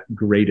conquered that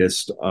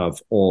greatest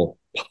of all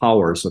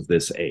powers of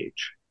this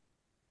age.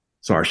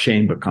 So our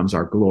shame becomes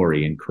our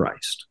glory in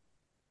Christ.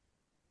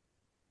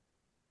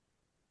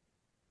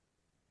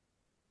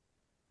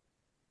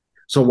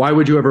 So why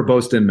would you ever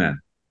boast in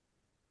men?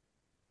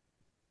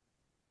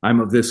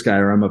 I'm of this guy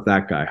or I'm of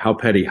that guy. How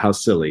petty, how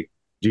silly.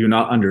 Do you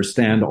not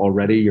understand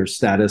already your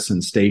status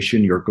and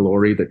station, your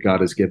glory that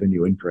God has given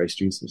you in Christ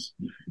Jesus?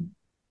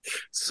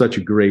 Such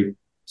a great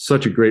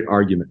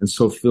argument, and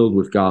so filled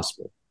with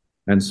gospel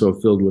and so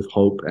filled with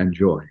hope and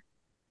joy.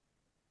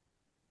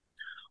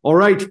 All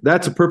right,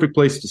 that's a perfect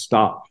place to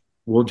stop.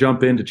 We'll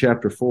jump into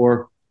chapter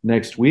 4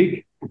 next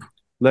week.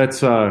 Let's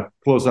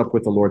close up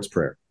with the Lord's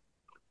Prayer.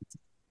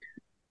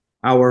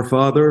 Our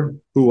Father,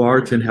 who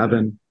art in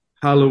heaven,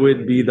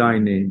 hallowed be thy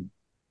name.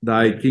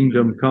 Thy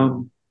kingdom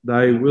come,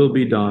 thy will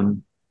be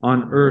done,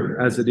 on earth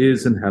as it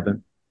is in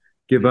heaven.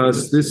 Give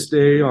us this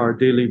day our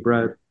daily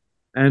bread,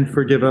 and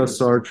forgive us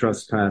our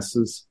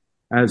trespasses,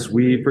 as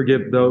we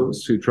forgive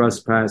those who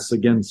trespass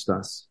against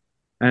us.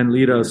 And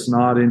lead us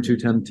not into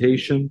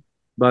temptation,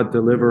 but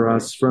deliver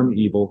us from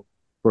evil.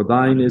 For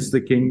thine is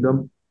the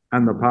kingdom,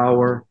 and the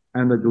power,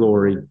 and the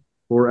glory,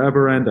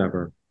 forever and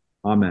ever.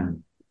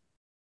 Amen.